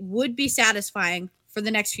fake it would be satisfying for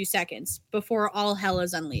the next few seconds before all hell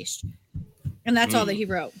is unleashed. And that's all that he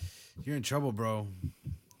wrote. You're in trouble, bro.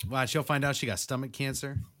 Wow, she'll find out she got stomach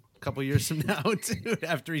cancer a couple years from now, dude.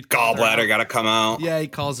 After he calls her Gallbladder out. got to come out. Yeah, he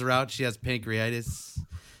calls her out. She has pancreatitis.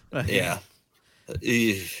 Yeah.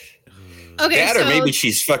 Okay, That, or so maybe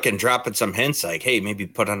she's fucking dropping some hints like, hey, maybe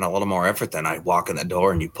put in a little more effort than I walk in the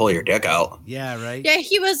door and you pull your dick out. Yeah, right. yeah,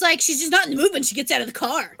 he was like, she's just not in the mood when she gets out of the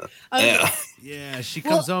car. I was Yeah. like, Yeah, she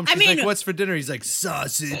Well, comes home. I She's like, mean- "What's for dinner?" He's like,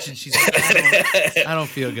 "Sausage," and she's like, "I don't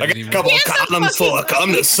feel good I got a anymore." couple He has some condoms full of fucking cum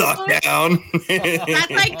to fucking- suck down.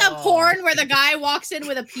 that's like the porn where the guy walks in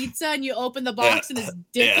with a pizza and you open the box and his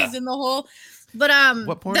dick Yeah. is in the hole. But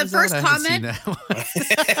What porn the is first that? I haven't seen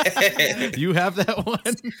comment, that one. You have that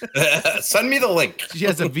one? Send me the link. She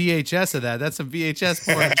has a VHS of that. That's some VHS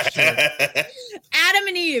porn shit. Adam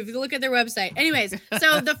and Eve, look at their website. Anyways,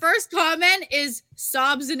 so the first comment is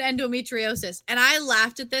sobs and endometriosis. And I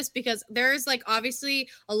laughed at this because there's like obviously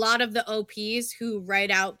a lot of the OPs who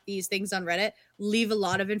write out these things on Reddit leave a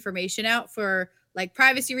lot of information out for like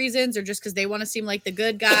privacy reasons or just because they want to seem like the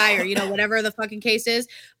good guy or, you know, whatever the fucking case is.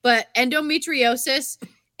 But endometriosis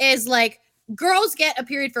is like girls get a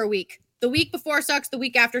period for a week. The week before sucks, the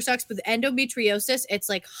week after sucks. But the endometriosis, it's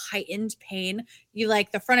like heightened pain. You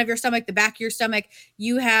like the front of your stomach, the back of your stomach.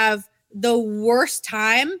 You have the worst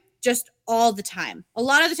time just all the time. A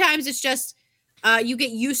lot of the times it's just you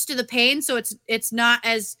get used to the pain. So it's not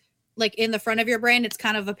as like in the front of your brain. It's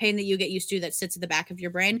kind of a pain that you get used to that sits at the back of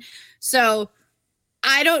your brain. So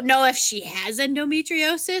I don't know if she has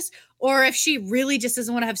endometriosis or if she really just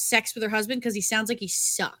doesn't want to have sex with her husband because he sounds like he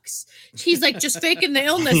sucks. She's like just faking the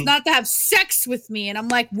illness not to have sex with me. And I'm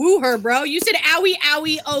like, woo her, bro. You said owie,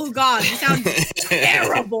 owie, oh God. You sound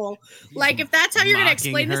terrible. Like, if that's how you're going to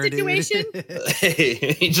explain the situation.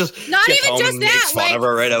 He just not gets even home just and makes that. fun Like, of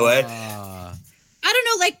her right away. I don't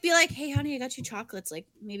know, like, be like, hey, honey, I got you chocolates. Like,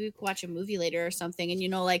 maybe we could watch a movie later or something.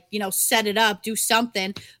 And, set it up, do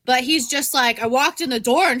something. But he's just like, I walked in the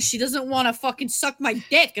door and she doesn't want to fucking suck my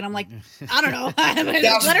dick. And I'm like, I don't know.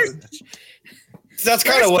 That's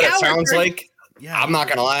kind of what it sounds like. Yeah. I'm not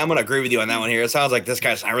going to lie. I'm going to agree with you on that one here. It sounds like this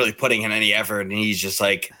guy's not really putting in any effort. And he's just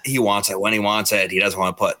like, he wants it when he wants it. He doesn't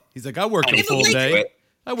want to put. He's like, I worked a full day.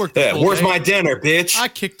 I worked a full where's day. my dinner, bitch? I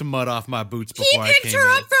kicked the mud off my boots before I came. He picked her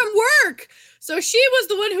up from work. So she was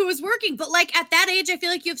the one who was working. But like at that age, I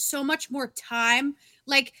feel like you have so much more time.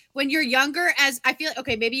 Like when you're younger,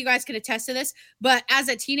 okay, maybe you guys can attest to this, but as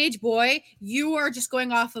a teenage boy, you are just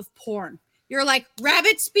going off of porn. You're like,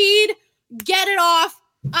 rabbit speed, get it off.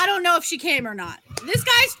 I don't know if she came or not. This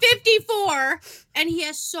guy's 54 and he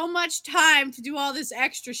has so much time to do all this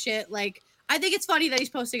extra shit. Like, I think it's funny that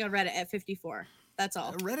he's posting on Reddit at 54. That's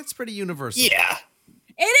all. Reddit's pretty universal. Yeah.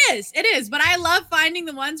 It is. But I love finding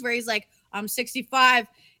the ones where he's like, I'm 65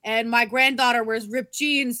 and my granddaughter wears ripped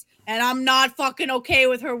jeans and I'm not fucking okay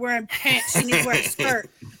with her wearing pants. She needs to wear a skirt.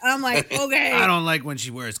 And I'm like, okay. I don't like when she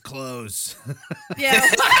wears clothes. Yeah.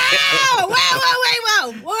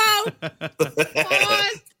 Whoa. Pause.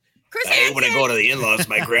 Chris I hate when I go to the in-laws.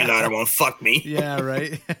 My granddaughter won't fuck me. Yeah,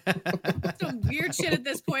 right. Some weird shit at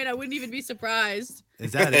this point. I wouldn't even be surprised.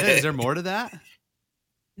 Is that it? Is there more to that?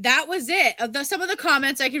 That was it. Some of the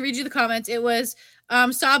comments, I can read you the comments. It was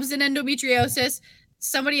sobs and endometriosis.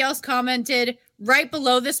 Somebody else commented right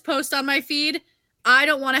below this post on my feed, I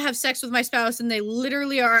don't want to have sex with my spouse, and they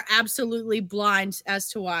literally are absolutely blind as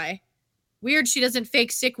to why. Weird she doesn't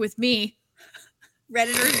fake sick with me.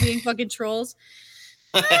 Redditors being fucking trolls.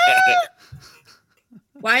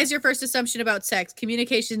 Why is your first assumption about sex?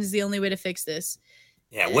 Communication is the only way to fix this.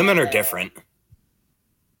 Yeah, women are different.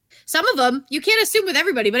 Some of them, you can't assume with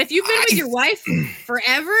everybody, but if you've been with your wife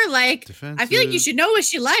forever, like, Defensive. I feel like you should know what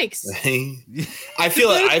she likes. I feel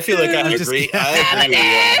like I agree. I agree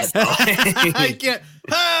with you. I can't.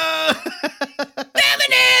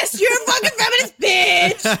 Feminist! You're a fucking feminist,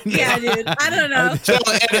 bitch! Yeah, dude. I don't know. So,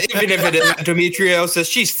 even if it is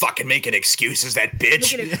endometriosis, she's fucking making excuses, that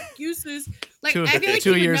bitch. Making excuses. Like, Two, I feel like 2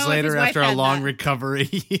 he would years know if later, his wife after a had long that. recovery,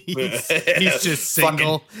 he's just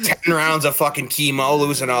single. Fucking 10 rounds of fucking chemo,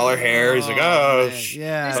 losing all her hair. He's like, man. oh,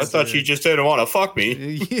 yeah. I thought she just didn't want to fuck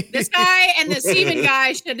me. This guy and the semen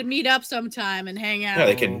guy should meet up sometime and hang out. Yeah,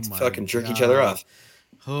 they can Oh my fucking jerk each God. other off.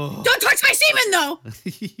 Oh. Don't touch my semen, though!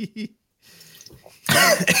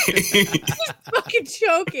 Fucking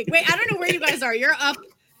choking. Wait, I don't know where you guys are. You're up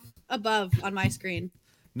above on my screen.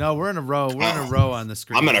 No, we're in a row. We're in a row on the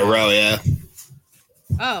screen. I'm in a row, yeah.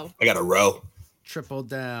 Oh. I got a row. Triple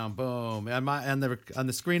down, boom. On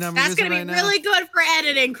the screen I'm That's using going to right be now. really good for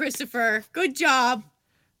editing, Christopher. Good job.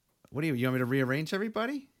 What do you want me to rearrange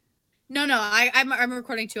everybody? No, I'm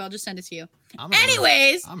recording too. I'll just send it to you. I'm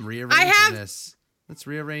Anyways, I'm rearranging have- this. Let's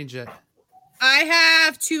rearrange it. I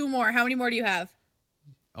have 2 more. How many more do you have?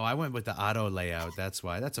 Oh, I went with the auto layout. That's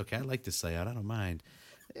why. That's okay. I like this layout. I don't mind.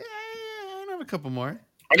 Yeah, I have a couple more.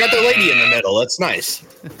 I got the lady in the middle. That's nice.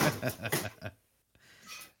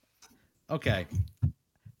 Okay.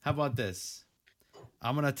 How about this?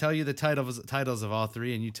 I'm gonna tell you the titles of all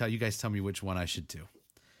 3, and you guys tell me which one I should do.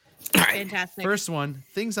 Fantastic. First one,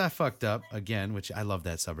 things I fucked up again, which I love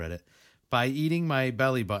that subreddit, by eating my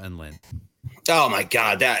belly button lint. Oh my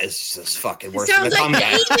god, that is just fucking worse Sounds than a like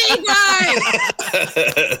comeback. the evening guy.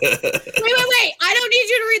 Wait. I don't need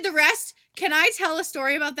you to read the rest. Can I tell a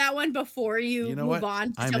story about that one before you know move what?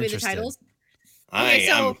 on to I'm tell me interested. the titles? Okay,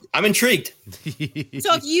 so- I'm intrigued.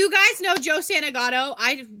 So if you guys know Joe Santagato,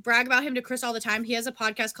 I brag about him to Chris all the time. He has a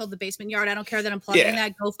podcast called The Basement Yard. I don't care that I'm plugging Yeah.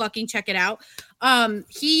 that. Go fucking check it out.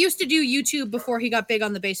 He used to do YouTube before he got big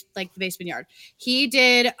on the Basement Yard. He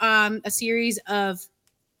did a series of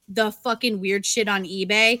the fucking weird shit on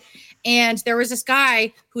eBay. And there was this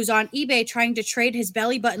guy who's on eBay trying to trade his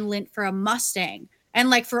belly button lint for a Mustang and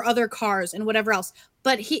like for other cars and whatever else.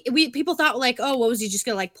 But people thought like, oh, what was he just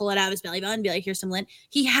gonna like pull it out of his belly button and be like, here's some lint?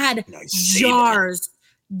 He had jars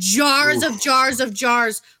of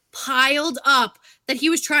jars piled up that he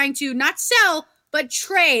was trying to not sell, but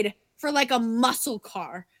trade for like a muscle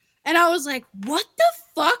car. And I was like, what the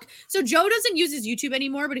fuck? So Joe doesn't use his YouTube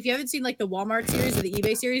anymore, but if you haven't seen like the Walmart series or the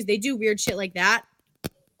eBay series, they do weird shit like that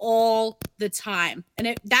all the time.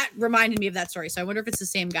 And that reminded me of that story. So I wonder if it's the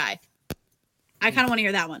same guy. I kind of want to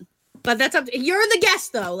hear that one. But that's up to you're the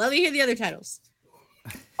guest though. Let me hear the other titles.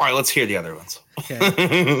 All right, let's hear the other ones.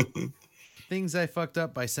 Okay. Things I fucked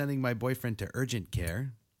up by sending my boyfriend to urgent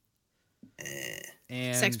care.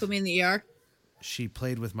 And Sex put me in the ER. she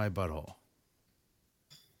played with my butthole.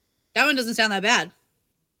 That one doesn't sound that bad.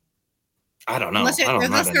 I don't know.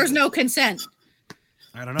 Unless there's no consent.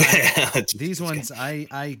 I don't know. These ones,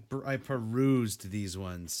 I perused these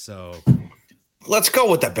ones, so let's go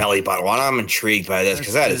with the belly button one. I'm intrigued by this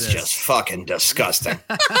because that Let's is do this. just fucking disgusting.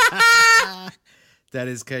 that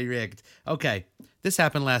is correct. Okay, this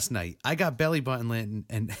happened last night. I got belly button lint,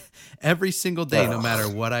 and every single day, no matter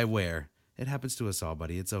what I wear, it happens to us all,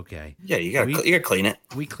 buddy. It's okay. Yeah, you gotta clean it.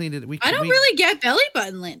 We cleaned it. I don't really get belly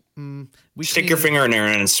button lint. We Stick your finger in there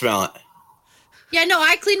and smell it. Yeah, no,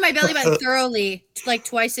 I clean my belly button thoroughly, like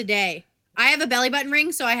twice a day. I have a belly button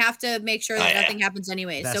ring, so I have to make sure that nothing happens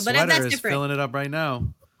anyway. That But sweater that's is different. filling it up right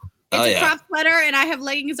now. It's a crop sweater, and I have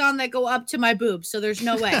leggings on that go up to my boobs, so there's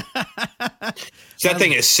no way. That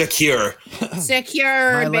thing is secure.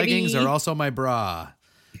 Secure, My baby. leggings are also my bra.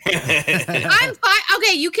 I'm fine.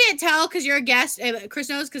 Okay, you can't tell because you're a guest. Chris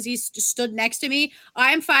knows because he stood next to me.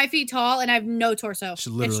 I'm 5 feet tall and I have no torso.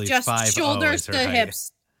 She's literally it's just 5'0" shoulders is her to height.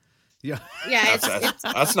 hips. Yeah, Yeah,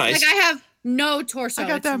 That's nice. like I have no torso. I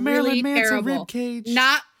got it's that Marilyn really Manson terrible. rib cage.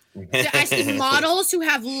 Not. I see models who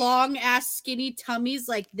have long ass skinny tummies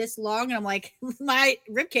like this long, and I'm like, my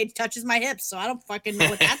rib cage touches my hips, so I don't fucking know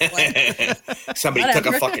what that's like. Somebody took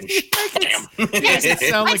a Whatever. fucking shit. Yes, It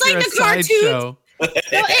sounds it's like you're like a the cartoons. sideshow.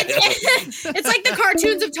 No, it's like the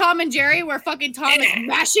cartoons of Tom and Jerry where fucking Tom is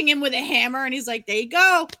mashing him with a hammer and he's like, there you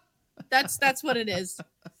go. That's what it is.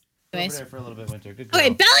 Over Anyways. there for a little bit, Winter. Good girl.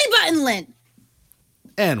 Okay, belly button lint.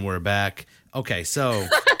 And we're back. Okay, so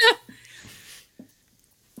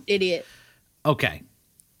Idiot. okay.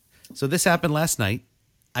 So this happened last night.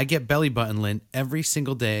 I get belly button lint every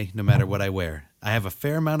single day, no matter what I wear. I have a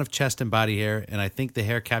fair amount of chest and body hair, and I think the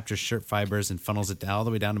hair captures shirt fibers and funnels it all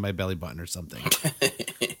the way down to my belly button or something.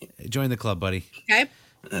 Join the club, buddy. Okay.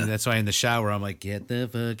 And that's why in the shower, I'm like, get the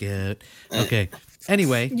fuck out. Okay.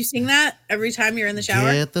 Anyway. You sing that every time you're in the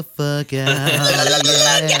shower? Get the fuck out.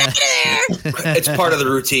 Yeah. It's part of the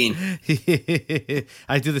routine.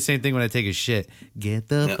 I do the same thing when I take a shit. Get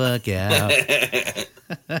the fuck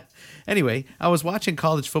out. Anyway, I was watching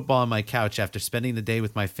college football on my couch after spending the day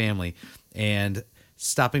with my family and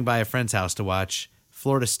stopping by a friend's house to watch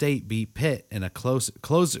Florida State beat Pitt in a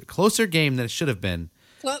closer game than it should have been.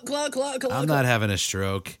 I'm not having a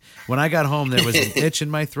stroke. When I got home, there was an itch in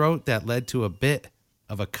my throat that led to a bit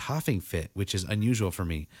of a coughing fit, which is unusual for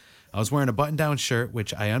me. I was wearing a button-down shirt,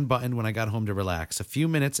 which I unbuttoned when I got home to relax. A few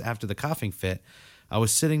minutes after the coughing fit, I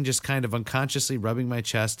was sitting just kind of unconsciously rubbing my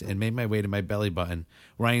chest and made my way to my belly button,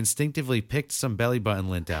 where I instinctively picked some belly button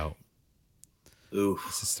lint out. Ooh.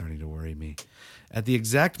 This is starting to worry me. At the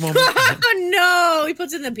exact moment... Oh, no. He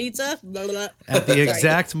puts in the pizza. Blah, blah, blah. At the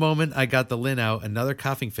exact moment I got the lint out, another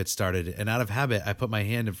coughing fit started, and out of habit, I put my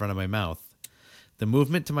hand in front of my mouth. The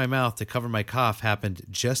movement to my mouth to cover my cough happened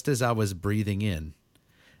just as I was breathing in.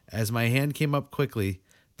 As my hand came up quickly,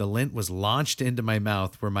 the lint was launched into my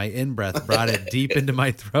mouth, where my in-breath brought it deep into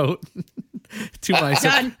my throat.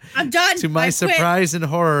 I'm done. To my I quit. surprise and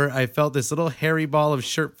horror, I felt this little hairy ball of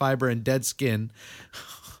shirt fiber and dead skin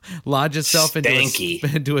lodge itself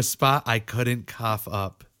into a spot I couldn't cough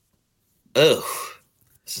up. Ugh.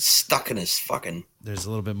 It's stuck in his fucking... There's a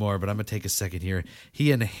little bit more, but I'm going to take a second here.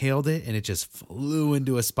 He inhaled it, and it just flew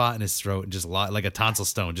into a spot in his throat and just like a tonsil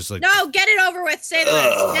stone. Just like, No, get it over with. Say the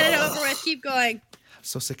words. Get it over with. Keep going. I'm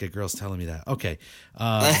so sick of girls telling me that. Okay.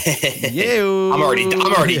 I'm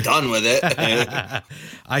already done with it.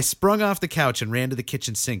 I sprung off the couch and ran to the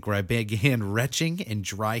kitchen sink, where I began retching and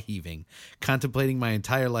dry heaving, contemplating my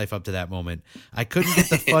entire life up to that moment. I couldn't get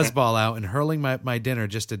the fuzzball out, and hurling my dinner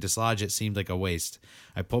just to dislodge it seemed like a waste.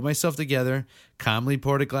 I pulled myself together, calmly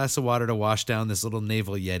poured a glass of water to wash down this little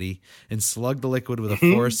navel yeti, and slugged the liquid with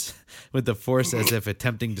the force as if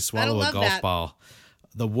attempting to swallow a golf ball.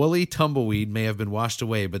 The woolly tumbleweed may have been washed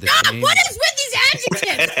away, but the shame... What is with these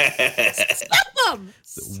adjectives? Skip them.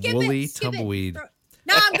 Skip woolly it, skip tumbleweed. It.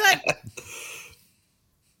 No, I'm good.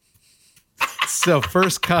 So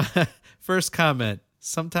first comment.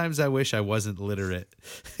 Sometimes I wish I wasn't literate.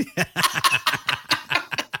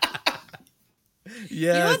 You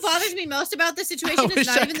know what bothers me most about this situation is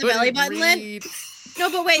not even the belly button lint.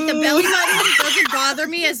 No, but wait, the belly button lint doesn't bother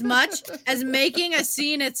me as much as making a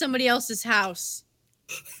scene at somebody else's house.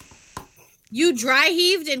 You dry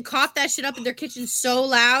heaved and coughed that shit up in their kitchen so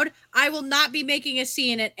loud, I will not be making a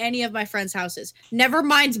scene at any of my friends' houses. Never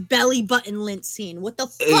mind belly button lint scene. What the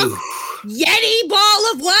fuck? Ooh. Yeti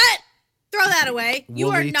ball of what? Throw that away. You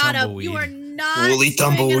are Woolly not tumbleweed. you are not Woolly doing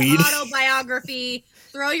tumbleweed. an autobiography.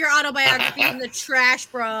 Throw your autobiography in the trash,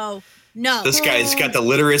 bro. No. This guy's got the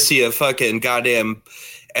literacy of fucking goddamn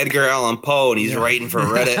Edgar Allan Poe, and he's Yeah. writing for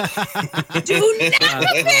Reddit. Do not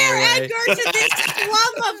compare way. Edgar to this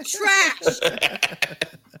slum of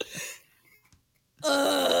trash.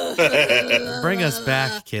 Ugh. Bring us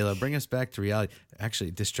back, Kayla. Bring us back to reality.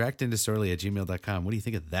 Actually, distractingdisorderly@gmail.com. What do you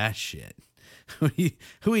think of that shit?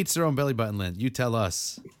 Who eats their own belly button lint? You tell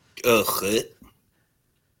us. Ugh.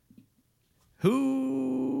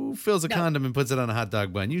 Who fills a No. condom and puts it on a hot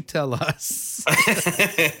dog bun? You tell us.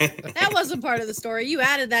 That wasn't part of the story. You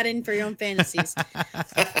added that in for your own fantasies.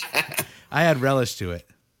 I had relish to it.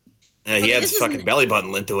 Yeah, he Okay, adds this fucking isn't- belly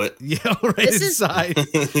button lint to it. Yeah, right This is- inside.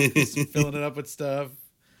 Just filling it up with stuff.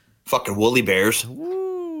 Fucking woolly bears.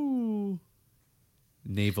 Woo.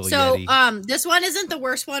 Naval So, Yeti. this one isn't the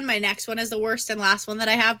worst one. My next one is the worst and last one that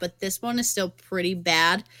I have, but this one is still pretty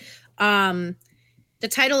bad. The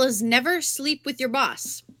title is Never Sleep with Your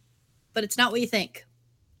Boss, but it's not what you think.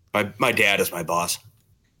 My dad is my boss.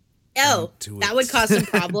 Oh, do that it. would cause some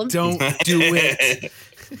problems. Don't do it.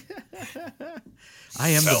 I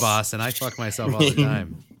am the So- boss and I fuck myself all the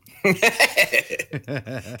time.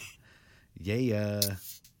 Yeah.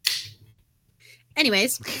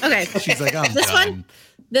 Anyways, okay. She's like, I'm This done. one-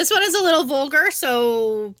 This one is a little vulgar,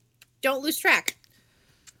 so don't lose track.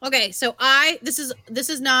 Okay, so this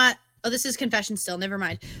is confession still, never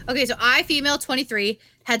mind. Okay, so I, female 23,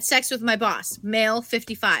 had sex with my boss, male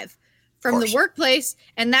 55, from the course. workplace,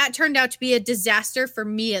 and that turned out to be a disaster for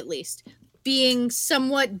me at least. Being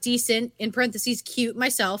somewhat decent, in parentheses, cute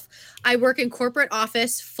myself, I work in corporate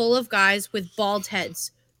office full of guys with bald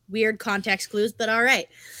heads. Weird context clues, but all right.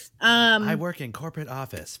 I work in corporate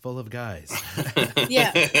office full of guys.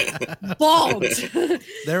 Yeah, bald.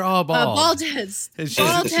 They're all bald. Bald heads. And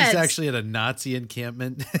Bald she's heads. actually at a Nazi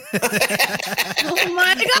encampment. Oh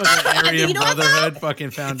my god! Fucking Aryan You know what, though? Brotherhood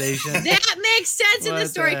fucking foundation. That makes sense in What the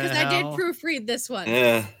story the because I did hell? proofread this one.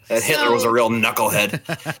 Yeah, that Hitler was a real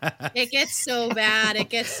knucklehead. It gets so bad. It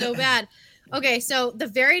gets so bad. Okay, so the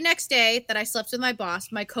very next day that I slept with my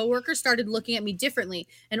boss, my coworker started looking at me differently.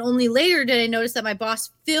 And only later did I notice that my boss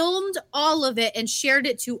filmed all of it and shared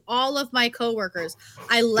it to all of my coworkers.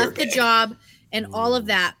 I left the Okay. job and all of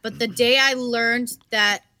that. But the day I learned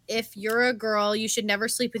that if you're a girl, you should never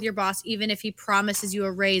sleep with your boss, even if he promises you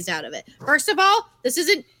a raise out of it. First of all, this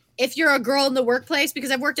isn't if you're a girl in the workplace,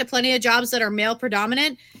 because I've worked at plenty of jobs that are male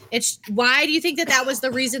predominant. It's why do you think that was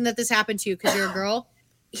the reason that this happened to you? Because you're a girl?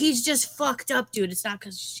 He's just fucked up, dude. It's not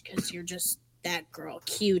because you're just that girl,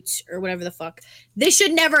 cute or whatever the fuck. This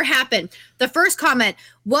should never happen. The first comment,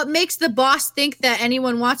 what makes the boss think that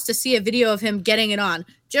anyone wants to see a video of him getting it on?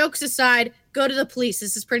 Jokes aside, go to the police.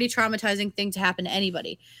 This is a pretty traumatizing thing to happen to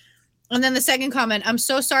anybody. And then the second comment, I'm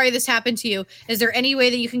so sorry this happened to you. Is there any way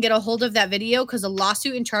that you can get a hold of that video? Because a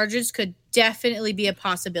lawsuit and charges could definitely be a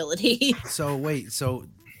possibility. So wait, so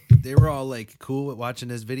they were all like cool with watching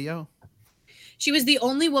this video? She was the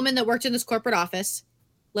only woman that worked in this corporate office.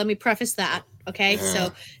 Let me preface that. Okay.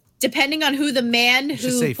 So depending on who the man You should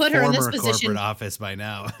who say put her in this former position. corporate office by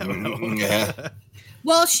now. I don't know. Yeah.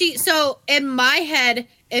 Well, so in my head,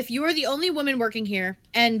 if you are the only woman working here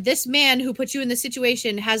and this man who put you in this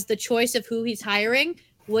situation has the choice of who he's hiring,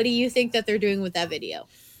 what do you think that they're doing with that video?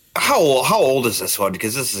 How old is this one?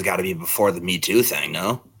 Because this has got to be before the Me Too thing,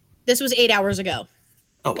 no? This was 8 hours ago.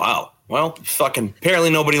 Oh wow. Well, fucking apparently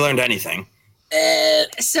nobody learned anything.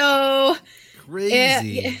 So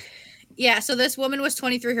Crazy. yeah, so this woman was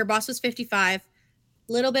 23, her boss was 55.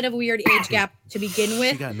 Little bit of a weird age gap to begin You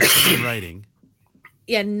with. got nothing in writing.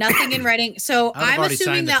 Yeah, nothing in writing. So I've I'm already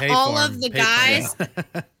assuming signed the that pay all form. of the Pay guys,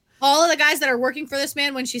 form. all of the guys that are working for this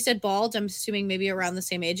man, when she said bald, I'm assuming maybe around the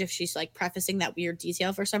same age if she's like prefacing that weird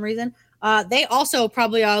detail for some reason. They also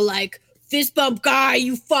probably are like, fist bump guy,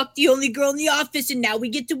 you fucked the only girl in the office and now we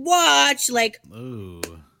get to watch. Like, Ooh.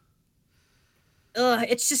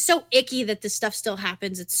 it's just so icky that this stuff still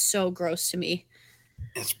happens. It's so gross to me.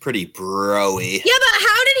 It's pretty bro-y. Yeah, but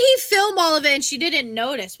how did he film all of it and she didn't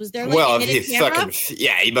notice? Was there like Well, a if hidden he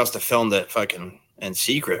camera? he must have filmed it fucking in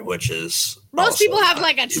secret, which is Most also people have not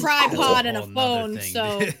like a too tripod and a Whole nother phone, thing.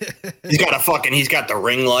 so He's got the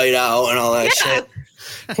ring light out and all that Yeah.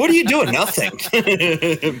 shit. What are you doing? Nothing.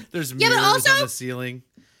 There's Yeah, but mirrors also- on the ceiling.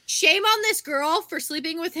 shame on this girl for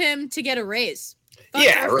sleeping with him to get a raise. Fuck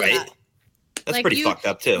Yeah, her for right. that. That's Like, pretty you- fucked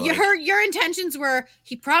up too. Like, Your intentions were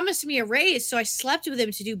he promised me a raise, so I slept with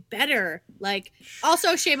him to do better. Like,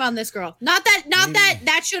 also shame on this girl. Not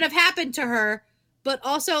that should have happened to her, but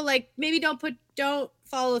also like maybe don't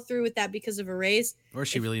follow through with that because of a raise. Or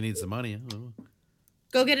she really needs the money. I don't know.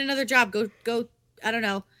 Go get another job. Go. I don't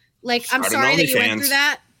know. Like, I'm Start an sorry that you went OnlyFans. through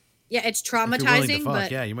that. Yeah, it's If you're willing to traumatizing, fuck,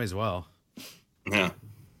 but yeah, you might as well. Yeah.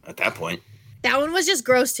 At that point. that one was just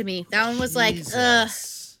gross to me. That one was like,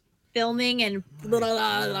 Jesus. filming and blah, blah,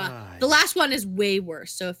 blah, blah. God. The last one is way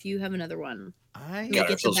worse. So if you have another one, I Make Got it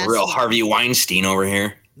the ourselves a best real one. Harvey Weinstein over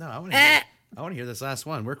here. no, I want to eh, hear this last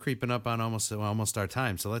one. We're creeping up on almost our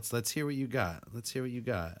time. So let's hear what you got. Let's hear what you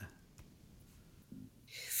got.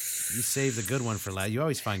 You save the good one for last. You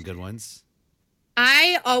always find good ones.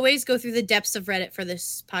 I always go through the depths of Reddit for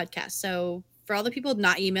this podcast. So for all the people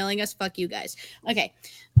not emailing us, fuck you guys. Okay.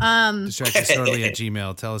 Distractionssorely at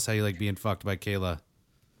Gmail. Tell us how you like being fucked by Kayla.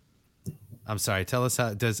 I'm sorry. Tell us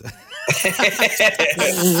how does. You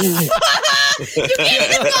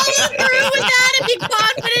can't just follow through with that and be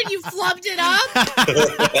confident you flubbed it up.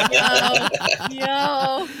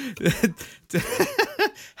 Yo.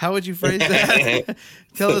 How would you phrase that?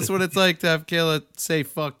 Tell us what it's like to have Kayla say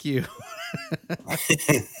 "fuck you."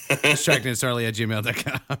 Distractionssorely at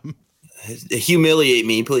gmail.com. Humiliate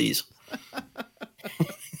me, please.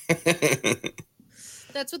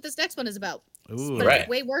 That's what this next one is about. Ooh, But Right. it's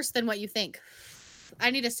way worse than what you think. I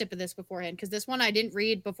need a sip of this beforehand because this one I didn't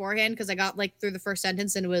read beforehand because I got like through the first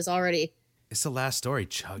sentence and it was already. It's the last story.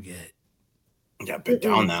 Chug it. Yeah, bit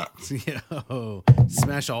down that. Yo,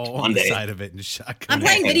 smash all on the Monday. side of it and shotgun. I'm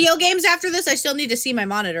playing video games after this. I still need to see my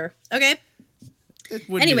monitor. Okay. It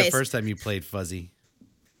wouldn't be Anyways. the first time you played Fuzzy.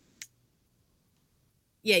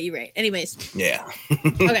 Yeah, you're right. Anyways. Yeah.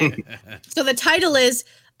 Okay. So the title is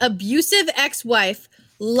Abusive Ex-Wife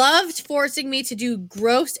Loved Forcing Me to Do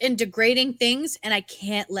Gross and Degrading Things and I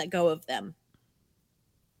Can't Let Go of Them.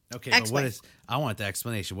 Okay, but what Ex-wife. is? I want the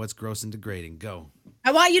explanation. What's gross and degrading? Go.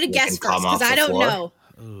 I want you to Making guess first cum off because I the don't floor. know.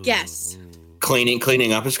 Ooh. Guess.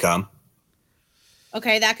 Cleaning up his cum.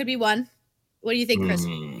 Okay, that could be one. What do you think, Chris?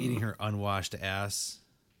 Eating her unwashed ass.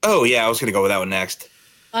 Oh yeah, I was gonna go with that one next.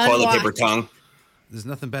 Toilet paper Unwashed. tongue. There's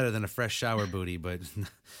nothing better than a fresh shower booty, but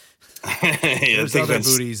Yeah, there's that other thing's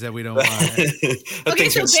been- booties that we don't want. that Okay,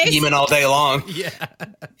 thing's so been steaming all day long. Yeah.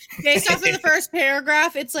 Based off of the first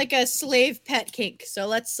paragraph, it's like a slave pet kink. So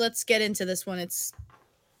let's get into this one. It's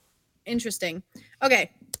interesting.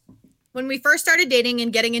 Okay. When we first started dating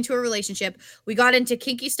and getting into a relationship, we got into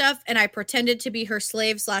kinky stuff and I pretended to be her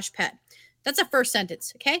slave/pet. That's a first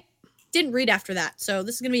sentence, okay? Didn't read after that. So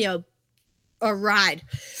this is going to be a ride.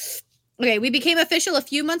 Okay, we became official a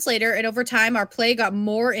few months later, and over time, our play got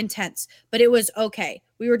more intense, but it was okay.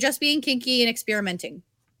 We were just being kinky and experimenting.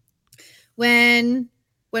 When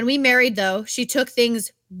we married, though, she took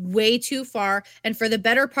things way too far, and for the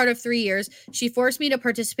better part of 3 years, she forced me to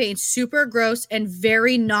participate in super gross and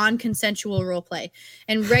very non-consensual role play,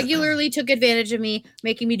 and regularly took advantage of me,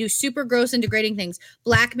 making me do super gross and degrading things,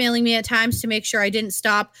 blackmailing me at times to make sure I didn't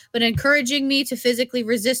stop, but encouraging me to physically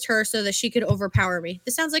resist her so that she could overpower me.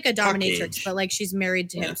 This sounds like a dominatrix, Package. but like she's married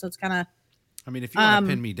to Yeah. him, so it's kind of... I mean, if you want to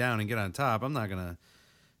pin me down and get on top, I'm not gonna.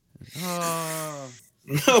 Oh,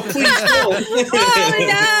 No, please don't.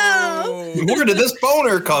 Oh, no! Where did this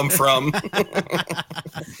boner come from?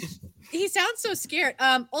 He sounds so scared.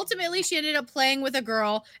 Ultimately, she ended up playing with a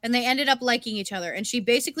girl, and they ended up liking each other. And she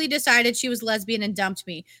basically decided she was lesbian and dumped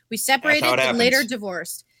me. We separated how it and later happens.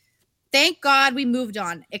 divorced. Thank God we moved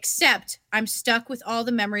on. Except I'm stuck with all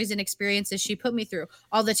the memories and experiences she put me through,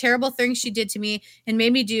 all the terrible things she did to me and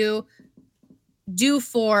made me do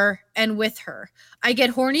for and with her. I get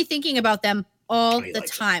horny thinking about them all He the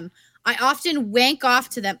likes it. time. I often wank off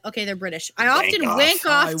to them. Okay, they're British. I Wank often off. wank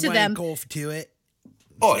off to them. off to it.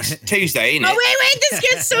 Oh, it's Tuesday, ain't Oh, it? wait, this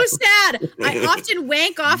gets so sad. I often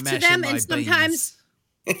wank off to Mashing them my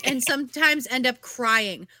and sometimes end up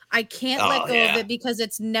crying. I can't Oh, let go yeah. of it because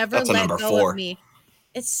it's never That's a let number go 4. of me.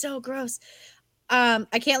 It's so gross.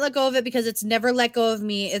 I can't let go of it because it's never let go of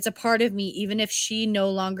me. It's a part of me, even if she no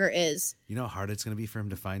longer is. You know how hard it's gonna be for him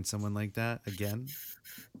to find someone like that again.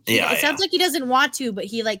 Yeah, It sounds like he doesn't want to, but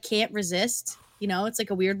he like can't resist. You know, it's like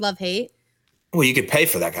a weird love-hate. Well, you could pay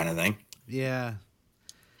for that kind of thing. Yeah,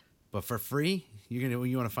 but for free, you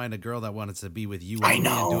want to find a girl that wants to be with you. I only and do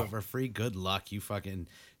know. it for free. Good luck. You fucking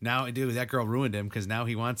now, dude. That girl ruined him because now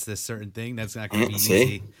he wants this certain thing that's not going to be See?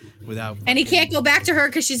 easy without. And he can't go back to her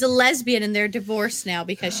because she's a lesbian and they're divorced now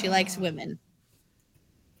because she likes women.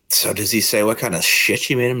 So does he say what kind of shit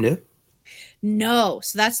she made him do? No,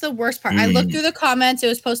 so that's the worst part. I looked through the comments. It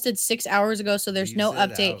was posted 6 hours ago, so there's no Use it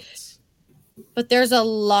update. out. But there's a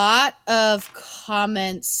lot of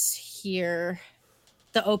comments here.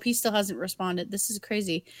 The OP still hasn't responded. This is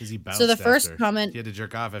crazy. 'Cause he So the bounced first after. comment- he had to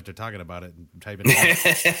jerk off after talking about it and typing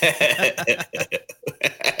it.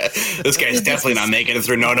 This guy's definitely not making it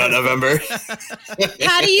through No Nut November.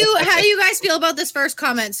 How do you guys feel about this first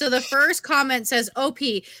comment? So the first comment says, OP,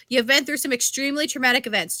 you've been through some extremely traumatic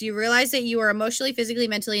events. Do you realize that you were emotionally, physically,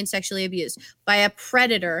 mentally, and sexually abused by a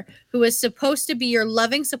predator who is supposed to be your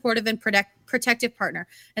loving, supportive, and protective partner?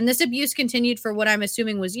 And this abuse continued for what I'm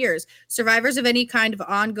assuming was years. Survivors of any kind of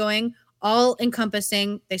ongoing,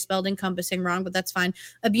 all-encompassing, they spelled encompassing wrong, but that's fine,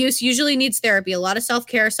 abuse usually needs therapy, a lot of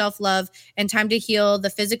self-care, self-love, and time to heal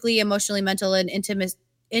the physically, emotionally, mental, and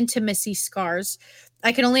intimacy scars.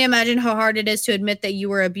 I can only imagine how hard it is to admit that you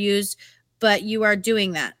were abused, but you are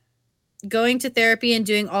doing that. Going to therapy and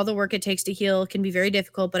doing all the work it takes to heal can be very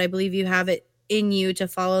difficult, but I believe you have it in you to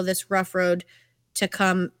follow this rough road to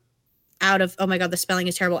come out of, oh my God, the spelling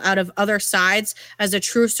is terrible, out of other sides as a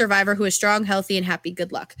true survivor who is strong, healthy, and happy.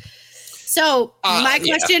 Good luck. So my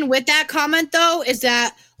question with that comment, though, is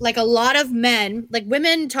that like a lot of men, like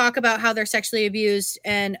women talk about how they're sexually abused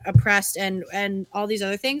and oppressed and all these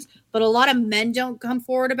other things, but a lot of men don't come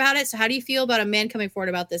forward about it. So how do you feel about a man coming forward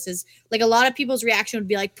about this? Is like a lot of people's reaction would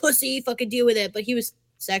be like, pussy, fucking deal with it. But he was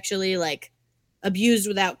sexually like abused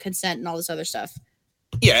without consent and all this other stuff.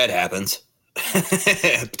 Yeah, it happens.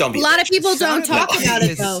 Don't be a lot of people don't talk about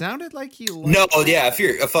it though. It sounded like he yeah, if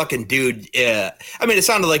you're a fucking dude, yeah, I mean it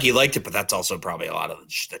sounded like you liked it, but that's also probably a lot of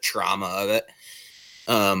just the trauma of it.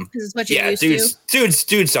 This is what you're used to.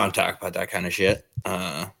 Dudes don't talk about that kind of shit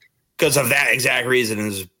because of that exact reason.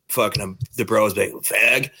 Is fucking the bros big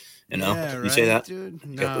fag, you know? Yeah, you right, say that, dude.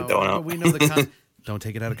 No, we know the don't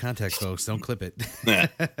take it out of context, folks. Don't clip it. Yeah.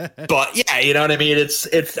 But yeah, you know what I mean.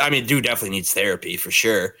 It's. I mean, dude definitely needs therapy for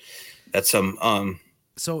sure. That's some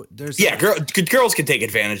so there's girls can take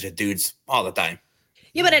advantage of dudes all the time.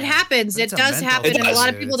 Yeah, but it happens. It does happen, and a lot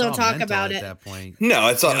of people don't talk about it. At that point. No,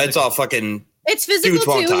 it's all fucking. It's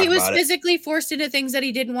physical too. He was physically forced into things that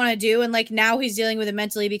he didn't want to do, and like now he's dealing with it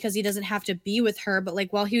mentally because he doesn't have to be with her. But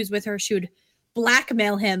like while he was with her, she would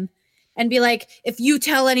blackmail him and be like, "If you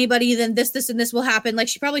tell anybody, then this, and this will happen." Like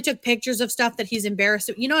she probably took pictures of stuff that he's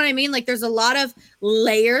embarrassed. You know what I mean? Like there's a lot of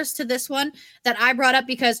layers to this one that I brought up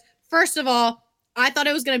because. First of all, I thought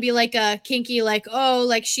it was going to be like a kinky, like, oh,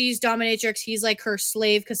 like she's dominatrix. He's like her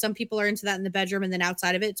slave because some people are into that in the bedroom and then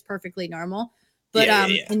outside of it, it's perfectly normal. But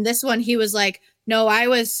in this one, he was like, no, I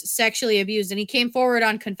was sexually abused. And he came forward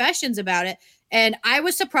on confessions about it. And I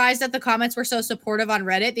was surprised that the comments were so supportive on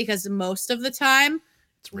Reddit because most of the time,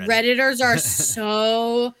 Redditors are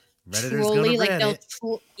so trolly. Like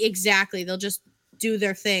they'll just do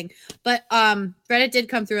their thing. But Reddit did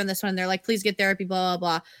come through on this one. They're like, please get therapy, blah,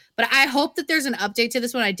 blah, blah. But I hope that there's an update to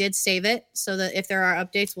this one. I did save it so that if there are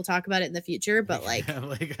updates, we'll talk about it in the future. But like,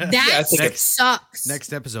 that sucks.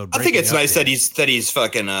 Next episode. I think it's nice that he's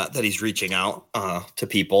fucking that he's reaching out to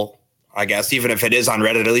people. I guess even if it is on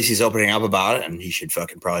Reddit, at least he's opening up about it, and he should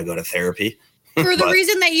fucking probably go to therapy. For the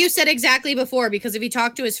reason that you said exactly before, because if he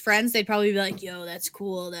talked to his friends, they'd probably be like, yo, that's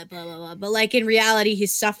cool, that blah, blah, blah. But like in reality,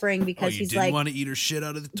 he's suffering because he's like. Want to eat her shit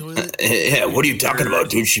out of the toilet? Yeah, what are you talking about,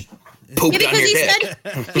 dude? She pooped on your dick.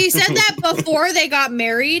 He said that before they got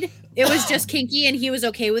married, it was just kinky and he was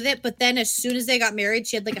okay with it. But then as soon as they got married,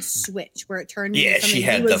 she had like a switch where it turned into something she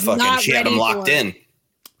had she had him locked in.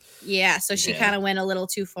 Yeah, so she kind of went a little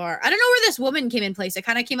too far. I don't know where this woman came in place. It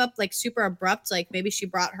kind of came up like super abrupt. Like maybe she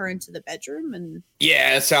brought her into the bedroom and.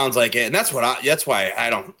 Yeah, it sounds like it, and that's why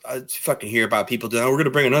I fucking hear about people doing. We're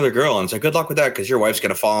gonna bring another girl, and so good luck with that because your wife's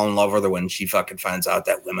gonna fall in love with her when she fucking finds out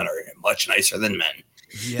that women are much nicer than men.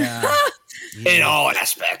 Yeah, in all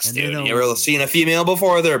aspects, and dude. You ever seen a female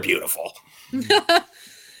before? They're beautiful. But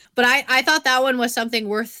I thought that one was something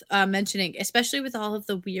worth mentioning, especially with all of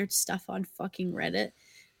the weird stuff on fucking Reddit.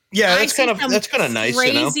 Yeah, that's kind of nice.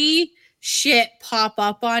 Crazy shit pop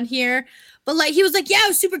up on here, but like he was like, "Yeah, it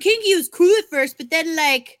was super kinky. It was cool at first, but then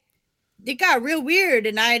like it got real weird,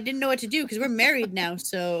 and I didn't know what to do because we're married now."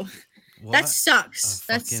 So that sucks.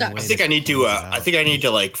 That sucks. I think I need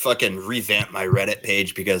to like fucking revamp my Reddit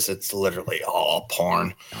page because it's literally all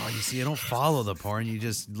porn. Oh, you see, I don't follow the porn. You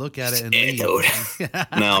just look at it and leave. Dude.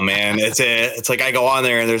 No, man, it's like I go on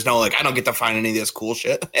there and there's no like I don't get to find any of this cool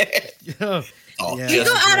shit. We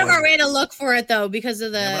go out of our way to look for it though because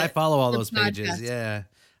of the. Yeah, but I follow all those pages. Yeah,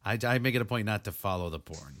 I make it a point not to follow the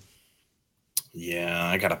porn. Yeah,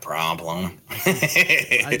 I got a problem.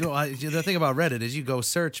 The thing about Reddit is you go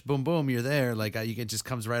search, boom, boom, you're there. Like it just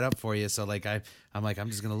comes right up for you. So like I'm like I'm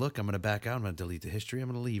just gonna look. I'm gonna back out. I'm gonna delete the history. I'm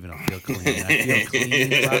gonna leave, and I'll feel clean. I feel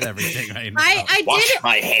clean about everything right now. I wash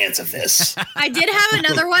my hands of this. I did have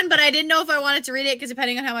another one, but I didn't know if I wanted to read it because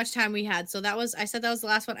depending on how much time we had. So I said that was the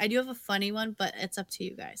last one. I do have a funny one, but it's up to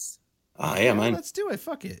you guys. Yeah, mine. Let's do it.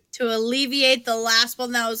 Fuck it. To alleviate the last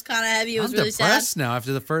one that was kind of heavy. It was I'm really sad. depressed now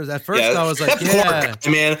after the first. At first, I was like, Poor yeah,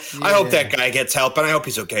 guy, man. I hope Yeah. that guy gets help, and I hope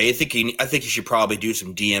he's okay. I think he should probably do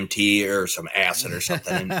some DMT or some acid or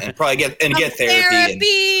something, and probably get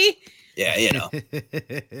therapy. And, yeah, you know.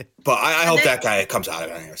 But I hope that guy comes out of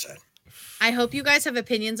it on the other side. I hope you guys have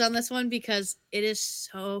opinions on this one because it is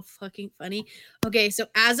so fucking funny. Okay, so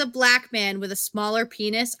as a black man with a smaller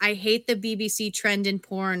penis, I hate the BBC trend in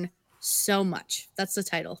porn so much. That's the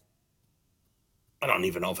title. I don't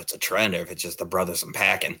even know if it's a trend or if it's just the brothers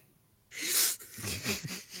unpacking.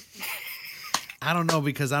 I don't know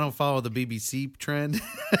because I don't follow the BBC trend. So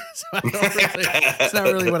it's not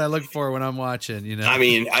really what I look for when I'm watching, you know? I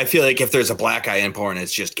mean, I feel like if there's a black guy in porn,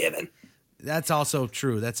 it's just given. That's also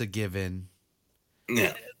true. That's a given.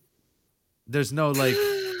 Yeah. There's no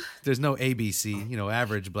ABC, you know,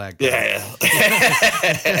 average black guy. Yeah.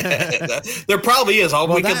 There probably is.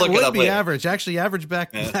 We could look it up be later. average. Actually, average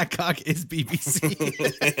black cock is BBC.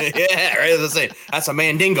 Yeah, right. As I say, that's a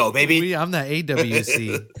Mandingo, baby. I'm the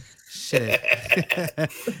AWC. Shit.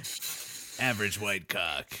 Average white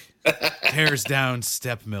cock. Hairs down,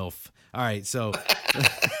 step MILF. All right, so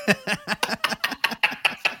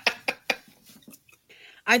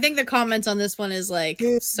I think the comments on this one is like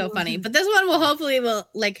so funny, but this one will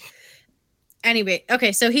like. Anyway,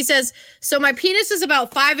 okay, so he says, so my penis is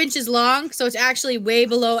about 5 inches long, so it's actually way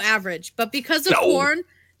below average. But because of porn,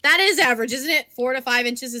 that is average, isn't it? 4 to 5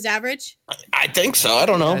 inches is average. I think so. I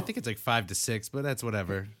don't know. I think it's like 5 to 6, but that's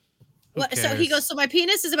whatever. So he goes, so my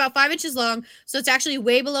penis is about 5 inches long, so it's actually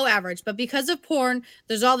way below average. But because of porn,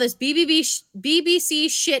 there's all this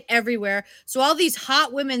BBC shit everywhere. So all these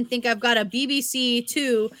hot women think I've got a BBC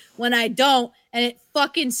too when I don't, and it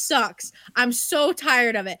fucking sucks. I'm so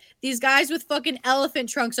tired of it. These guys with fucking elephant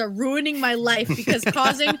trunks are ruining my life because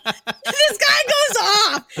causing... This guy goes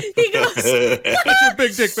off. He goes... Put your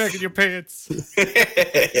big dick back in your pants. So,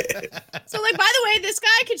 like, by the way, this guy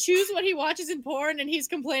can choose what he watches in porn, and he's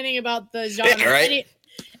complaining about the genre. Yeah, right?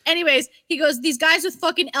 Anyways, he goes, these guys with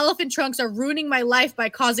fucking elephant trunks are ruining my life by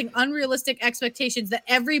causing unrealistic expectations that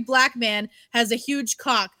every black man has a huge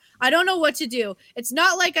cock. I don't know what to do. It's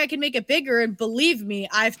not like I can make it bigger, and believe me,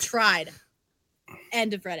 I've tried.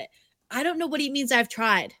 End of Reddit. I don't know what he means I've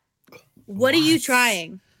tried. What are you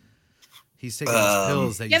trying? He's taking those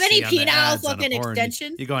pills that you have see any on the penile ads on the fucking porn.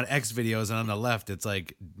 extension? You go on X videos, and on the left, it's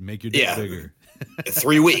like, make your dick bigger.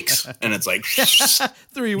 3 weeks. And it's like...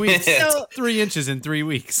 3 weeks. So- 3 inches in 3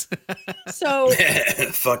 weeks. So,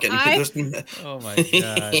 fucking... Oh, my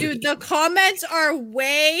God. dude, the comments are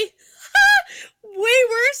way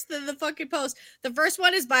worse than the fucking post. The first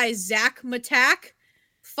one is by Zach Matak.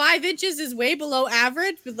 5 inches is way below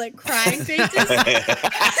average with like crying faces. So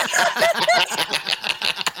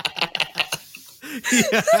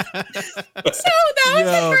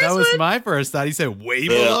that was my first thought. He said way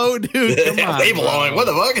below, dude. Come on, way below. What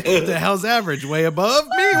the fuck? What the hell's average? Way above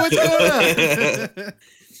me? What's going on?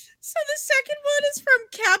 So the second one is from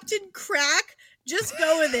Captain Crack. Just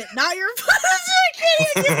go with it. Not your I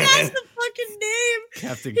can't even guess the fucking name.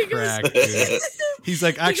 Captain Crack, dude. He's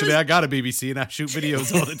like, actually, I got a BBC and I shoot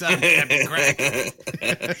videos all the time. Captain Crack.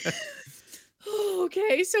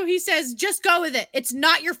 Okay, so he says, just go with it. It's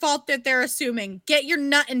not your fault that they're assuming. Get your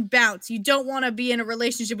nut and bounce. You don't want to be in a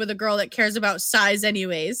relationship with a girl that cares about size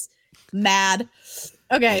anyways. Mad.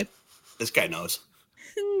 Okay. This guy knows.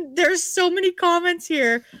 There's so many comments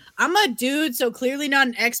here. I'm a dude, so clearly not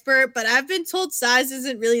an expert, but I've been told size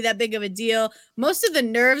isn't really that big of a deal. Most of the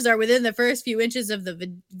nerves are within the first few inches of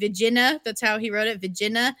the vagina. That's how he wrote it,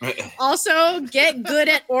 vagina. Also, get good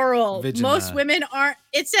at oral. Vagina. Most women aren't.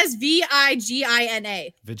 It says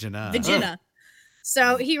Vigina. Vagina. Vagina.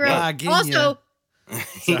 So he wrote, Vagina. also,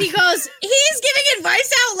 he goes, he's giving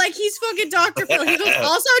advice out like he's fucking Dr. Phil. He goes,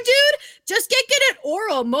 also, dude, just get good at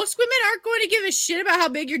oral. Most women aren't going to give a shit about how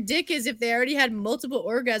big your dick is if they already had multiple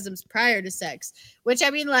orgasms prior to sex. Which, I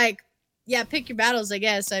mean, like, yeah, pick your battles, I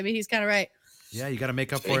guess. I mean, he's kind of right. Yeah, you got to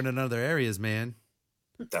make up for it in other areas, man.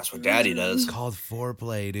 That's what daddy does. It's called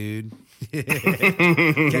foreplay, dude.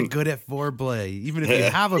 Get good at foreplay. Even if you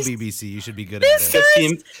have a BBC, you should be good at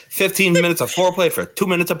it. 15 minutes of foreplay for 2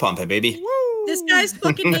 minutes of pumping, baby. This guy's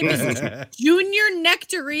fucking name is Junior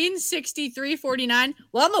Nectarine 6349.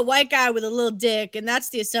 Well, I'm a white guy with a little dick, and that's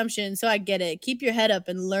the assumption, so I get it. Keep your head up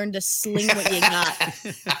and learn to sling what you got.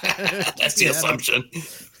 That's the assumption.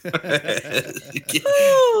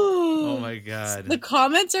 Oh my God. The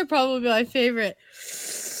comments are probably my favorite.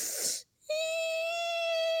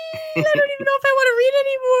 I don't even know if I want to read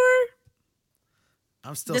anymore.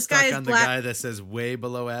 I'm still This guy stuck is on black. the guy that says way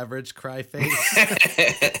below average cry face.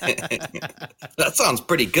 That sounds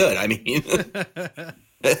pretty good. I mean,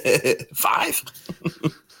 5.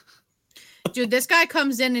 Dude, this guy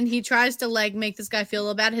comes in and he tries to like make this guy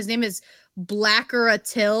feel bad. His name is Blacker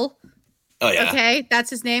Till. Oh yeah. Okay, that's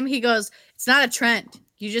his name. He goes, it's not a trend.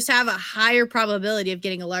 You just have a higher probability of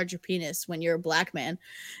getting a larger penis when you're a black man.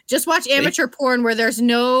 Just watch amateur porn where there's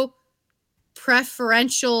no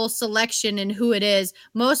preferential selection in who it is.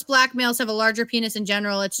 Most black males have a larger penis in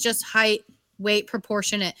general. It's just height, weight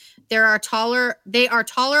proportionate. They are taller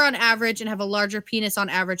on average and have a larger penis on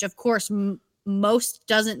average. Of course, most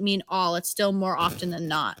doesn't mean all. It's still more often than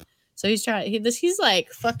not. So he's trying. He's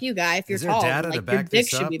like, "Fuck you, guy. If you're Is there tall, data like to back your dick this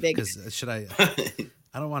should up? be big." Because should I?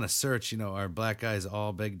 I don't want to search. Are black guys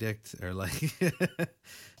all big dicked or like?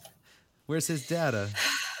 Where's his data?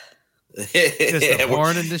 Just the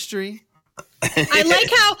porn industry. I like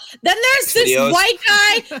how then there's this Videos. white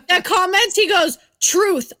guy that comments. He goes,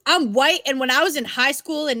 "Truth, I'm white, and when I was in high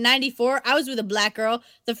school in '94, I was with a black girl.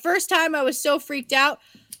 The first time I was so freaked out,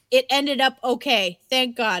 it ended up okay.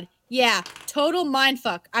 Thank God. Yeah, total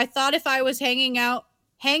mindfuck. I thought if I was hanging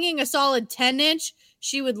a solid 10-inch,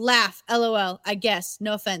 she would laugh. LOL. I guess.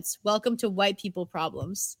 No offense. Welcome to white people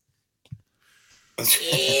problems."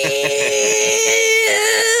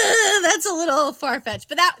 That's a little far-fetched,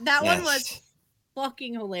 but that one was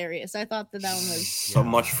fucking hilarious. I thought that one was so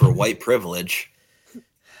much for white privilege.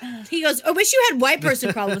 He goes, "I wish you had white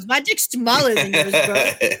person problems. My dick's smaller than yours,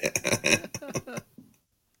 bro."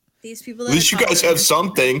 These people. At least you guys have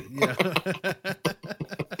something. Yeah.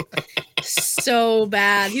 So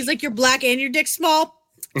bad. He's like, "You're black and your dick's small.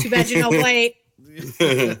 Too bad you're not white."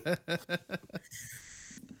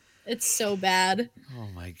 It's so bad. Oh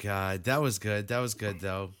my god, that was good. That was good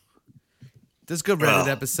though. This is a good Reddit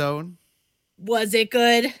episode. Was it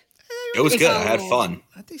good? It was good. I had fun.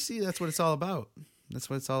 I think that's what it's all about. That's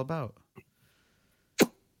what it's all about.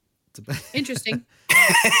 Interesting.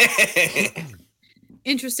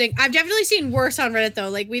 Interesting. I've definitely seen worse on Reddit though.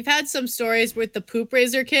 Like we've had some stories with the poop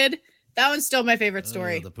raiser kid. That one's still my favorite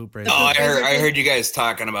story. The poop raiser. Oh, I heard you guys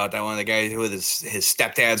talking about that one. The guy with his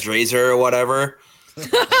stepdad's razor or whatever. in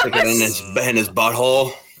his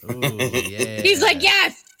butthole. Ooh, yeah. He's like, "Yeah,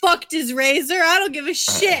 I fucked his razor. I don't give a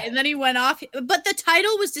shit." And then he went off. But the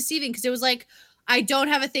title was deceiving because it was like, "I don't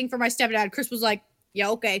have a thing for my stepdad." Chris was like, "Yeah,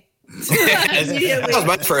 okay." That was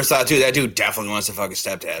my first thought too. That dude definitely wants to fuck his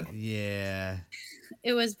stepdad. Yeah.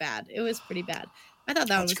 It was bad. It was pretty bad. I thought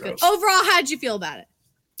that one was gross. good. Overall, how'd you feel about it?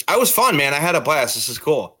 I was fun, man. I had a blast. This is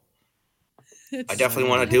cool. I definitely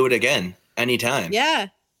want to do it again anytime. Yeah.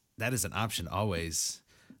 That is an option always.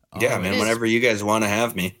 Yeah, man. Whenever you guys want to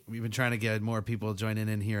have me. We've been trying to get more people joining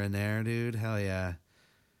in here and there, dude. Hell yeah.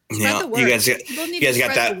 Spread the word. You guys People need got to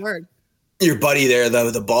spread that. the word. Your buddy there,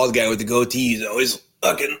 the bald guy with the goatee, he's always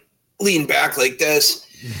fucking lean back like this.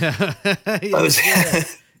 Yeah,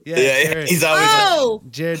 Yeah, Jared, he's always Oh,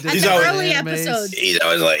 Jared did at He's the always- early animes. episodes. he's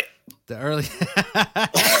always like The early.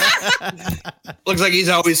 looks like he's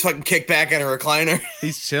always fucking kicked back in a recliner.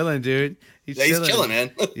 He's chilling, dude. He's chilling,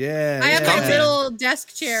 man. Yeah. I have my comfy. little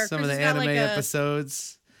desk chair. Some of Chris the has got, anime like, a-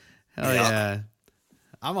 episodes. Hell Yeah. yeah.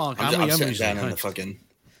 I'm sitting usually down in the hunched. fucking.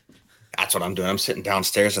 That's what I'm doing. I'm sitting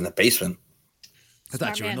downstairs in the basement. I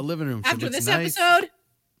thought Smart you were in the man. living room. After It's this nice. episode,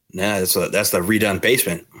 Yeah, that's the redone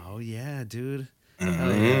basement. Oh yeah, dude. Hell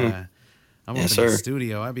Mhm. yeah. I'm Yes, up in the sir.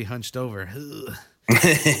 studio. I'd be hunched over. Ugh.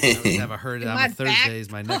 I never heard it My on the back.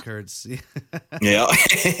 Thursdays. My neck hurts. Yeah.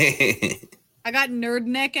 I got nerd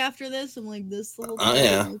neck after this. I'm like this little. Oh,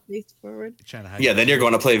 yeah. Face forward. Trying to hide Yeah, then you're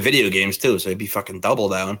going to play video games too, so it'd be fucking double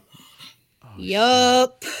down. Oh,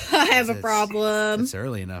 Yup. I have a It's- problem. It's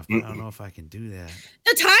early enough. But I don't know if I can do that.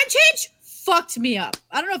 The time change fucked me up.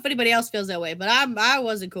 I don't know if anybody else feels that way, but I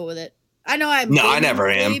wasn't cool with it. I know I'm. No, I never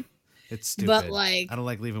am. It's stupid. But, like, I don't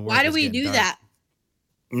like leaving work. Why do It's we getting do dark. that?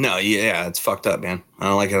 No, yeah, it's fucked up, man. I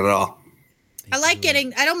don't like it at all. I like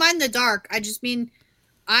getting. I don't mind the dark. I just mean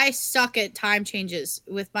I suck at time changes.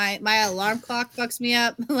 With my alarm clock fucks me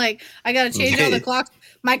up. Like I gotta change all the clocks.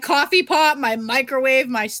 My coffee pot, my microwave,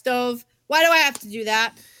 my stove. Why do I have to do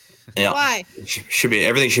that? Yeah. Why? Should be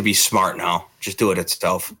everything should be smart now. Just do it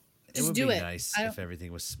itself. It Just would do be it. nice I if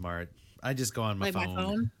everything was smart. I just go on my Like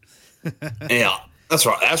phone. my phone. Yeah. That's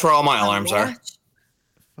right. That's where all my alarms are. Watch.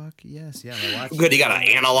 Fuck yes, yeah. My watch. Good, you got an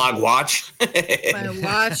analog watch. My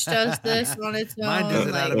watch does this on its own. Mine does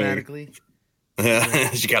it like- automatically.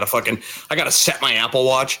 Yeah, you gotta fucking. I gotta set my Apple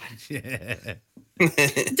Watch. Yeah. Does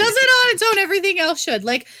it on its own. Everything else should.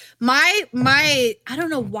 Like my I don't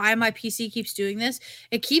know why my PC keeps doing this.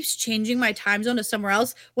 It keeps changing my time zone to somewhere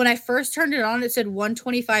else. When I first turned it on, it said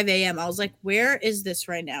 1:25 a.m. I was like, where is this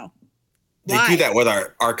right now? They do that with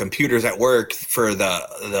our computers at work for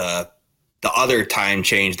the other time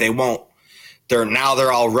change. They won't.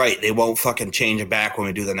 They're all right. They won't fucking change it back when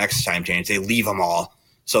we do the next time change. They leave them all,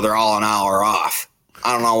 so they're all an hour off.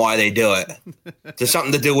 I don't know why they do it. There's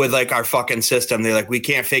something to do with like our fucking system. They're like, we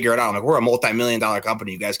can't figure it out. I'm like, we're a multi-million-dollar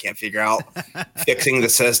company. You guys can't figure out fixing the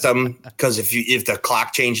system because if the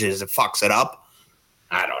clock changes, it fucks it up.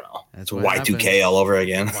 I don't know. That's Y2K happens. All over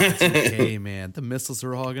again. Y2K, man. The missiles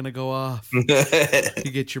are all gonna go off. You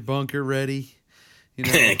get your bunker ready. You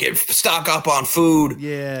know, get stock up on food.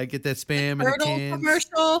 Yeah, get that spam in the cans.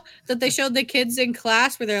 Commercial that they showed the kids in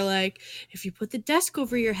class where they're like, if you put the desk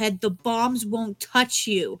over your head, the bombs won't touch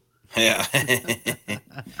you. Yeah.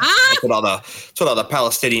 That's what all the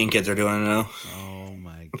Palestinian kids are doing now. Oh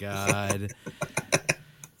my God.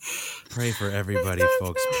 Pray for everybody,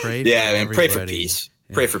 folks. Pray for everybody. Pray for peace.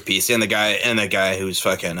 Yeah. Pray for peace. And the guy who's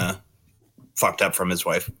fucking fucked up from his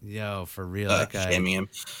wife. Yo, for real. That guy. Shaming him.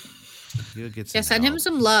 You'll get some send help. him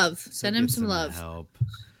some love. Send him some love. Help.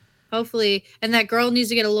 Hopefully. And that girl needs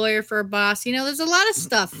to get a lawyer for her boss. You know, there's a lot of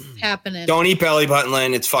stuff happening. Don't eat belly button,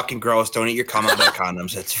 Lynn. It's fucking gross. Don't eat your cum out of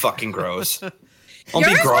condoms. It's fucking gross. Don't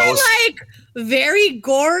Yours be gross. Were, like, very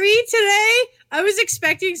gory today. I was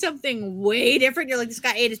expecting something way different. You're like, this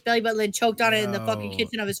guy ate his belly button and choked on it in the fucking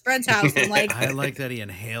kitchen of his friend's house. I'm like, I like that he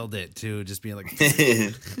inhaled it too, just being like,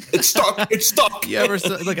 it's stuck. It's stuck. You ever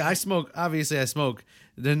look? I smoke. Obviously, I smoke.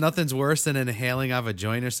 There's nothing's worse than inhaling off a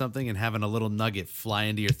joint or something and having a little nugget fly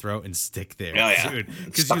into your throat and stick there, dude.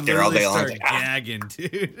 Because you literally start gagging,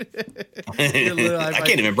 dude. I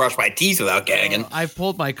can't even brush my teeth without gagging. I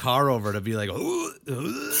pulled my car over to be like,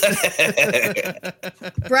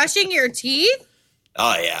 brushing your teeth?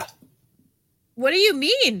 Oh yeah. What do you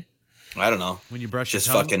mean? I don't know. When you brush just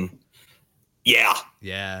your tongue? fucking. Yeah.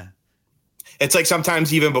 Yeah. It's like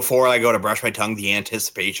sometimes even before I go to brush my tongue, the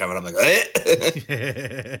anticipation of it, I'm like,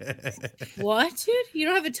 what, dude? You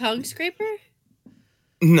don't have a tongue scraper?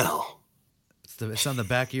 No. It's on the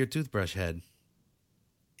back of your toothbrush head.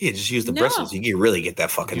 Yeah, just use the bristles. You can really get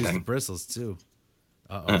that fucking thing. The bristles too.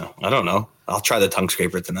 I don't know. I'll try the tongue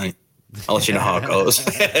scraper tonight. I'll let you know how it goes.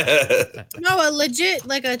 No, a legit,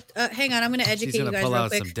 like hang on, I'm going to educate you guys real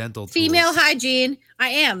quick. Some dental tools. Female hygiene. I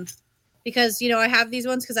am. Because, I have these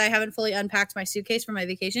ones because I haven't fully unpacked my suitcase for my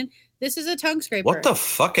vacation. This is a tongue scraper. What the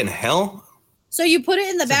fucking hell? So you put it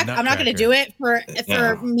in the back. I'm not going to do it for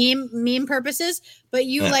meme purposes, but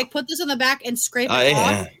you put this on the back and scrape it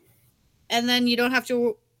off. And then you don't have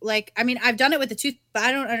to I've done it with the tooth, but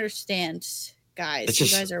I don't understand, guys. You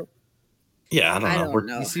guys are. Yeah, I don't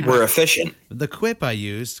know. We're efficient. The Quip I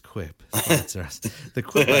used, the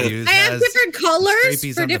Quip I used. I have different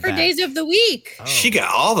colors for different days of the week. Oh. She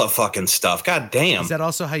got all the fucking stuff. God damn. Is that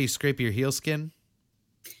also how you scrape your heel skin?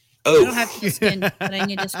 Oh. I don't have heel skin that I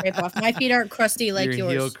need to scrape off. My feet aren't crusty like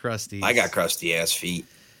yours. Heel crusty. I got crusty ass feet.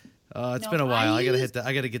 It's been a while. I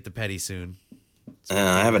gotta get the petty soon.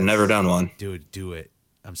 I haven't never done one. Dude, do it.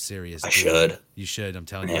 I'm serious. I should. You should. I'm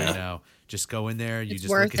telling you right now. Just go in there. You just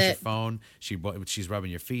look at your phone. She's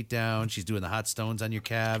rubbing your feet down. She's doing the hot stones on your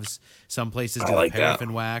calves. Some places do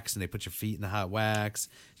paraffin wax, and they put your feet in the hot wax.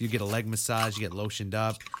 You get a leg massage. You get lotioned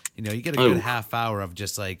up. You get a good half hour of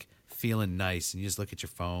just like feeling nice, and you just look at your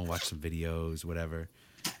phone, watch some videos, whatever.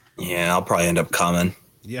 Yeah, I'll probably end up coming.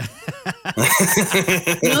 Yeah.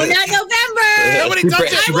 No, not November. Nobody touch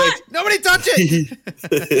it. Nobody touch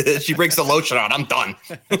it. She breaks the lotion out. I'm done.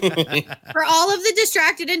 For all of the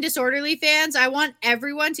distracted and disorderly fans, I want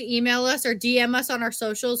everyone to email us or DM us on our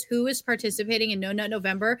socials who is participating in No Nut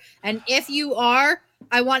November. And if you are,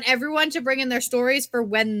 I want everyone to bring in their stories for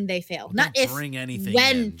when they fail. Not if. Bring anything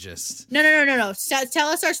when. in. Just. No. Tell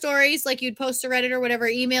us our stories like you'd post to Reddit or whatever.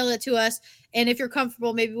 Email it to us. And if you're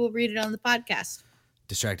comfortable, maybe we'll read it on the podcast.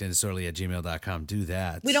 distractedanddisorderly@gmail.com. Do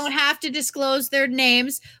that. We don't have to disclose their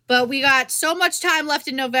names, but we got so much time left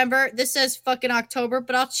in November. This says fucking October,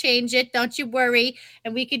 but I'll change it. Don't you worry.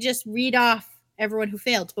 And we could just read off everyone who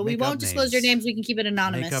failed, but we won't disclose their names. We can keep it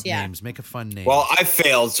anonymous. Make up names. Make a fun name. Well, I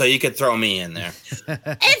failed, so you could throw me in there.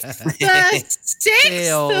 It's the 6th.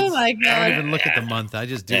 Oh my God. I don't even look at the month. I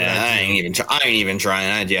just do it. I ain't even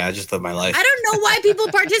trying. I just live my life. I don't know why people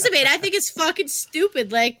participate. I think it's fucking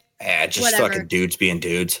stupid. Like, just fucking dudes being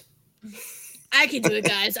dudes. I can do it,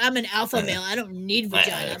 guys. I'm an alpha male. I don't need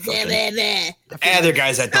vagina. There are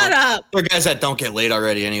guys that don't get laid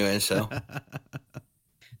already anyway, so.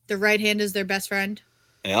 The right hand is their best friend.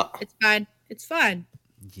 Yeah. It's fine. It's fine.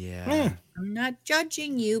 Yeah. I'm not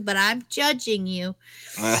judging you, but I'm judging you.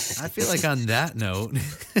 I feel like on that note,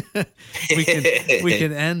 we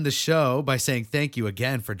can end the show by saying thank you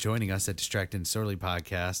again for joining us at Distracted and Sorely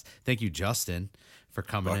Podcast. Thank you, Justin, for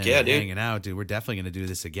coming in and hanging out, dude. We're definitely going to do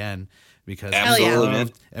this again because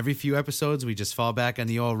every few episodes we just fall back on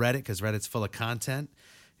the old Reddit because Reddit's full of content.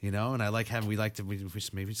 And I like having,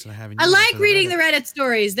 maybe start having. I like reading the Reddit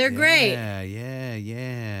stories. They're great.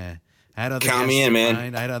 Yeah. I had other Count me in, man.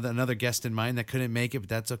 mind. I had another guest in mind that couldn't make it, but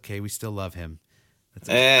that's okay. We still love him.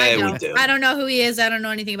 I don't know who he is. I don't know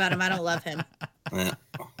anything about him. I don't love him. Yeah.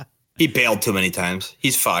 He bailed too many times.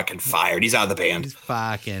 He's fucking fired. He's out of the band. He's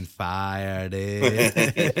fucking fired, dude.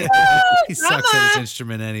 He sucks at his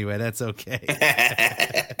instrument anyway. That's okay.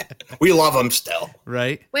 We love him still.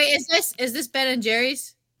 Right? Wait, is this Ben and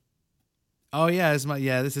Jerry's? Oh yeah,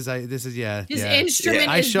 this is His instrument.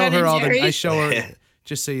 I is show Ben her and all Jerry's? I show her.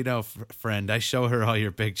 Just so you know, friend, I show her all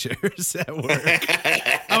your pictures at work.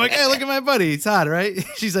 I'm like, hey, look at my buddy. He's hot, right?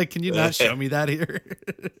 She's like, can you not show me that here?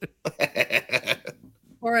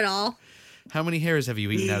 Or at all. How many hairs have you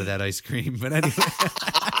eaten out of that ice cream? But anyway.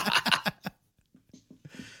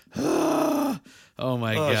 Oh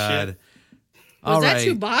my God. Shit. All Was that right.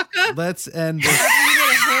 Chewbacca? Let's end this. Did you get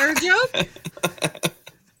a hair joke?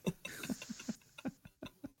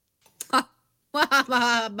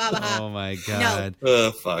 Oh my God. No.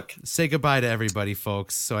 Oh, fuck. Say goodbye to everybody,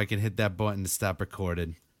 folks, so I can hit that button to stop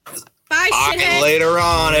recording. Bye, shithead. Later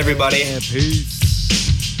on, everybody. Yeah, peace.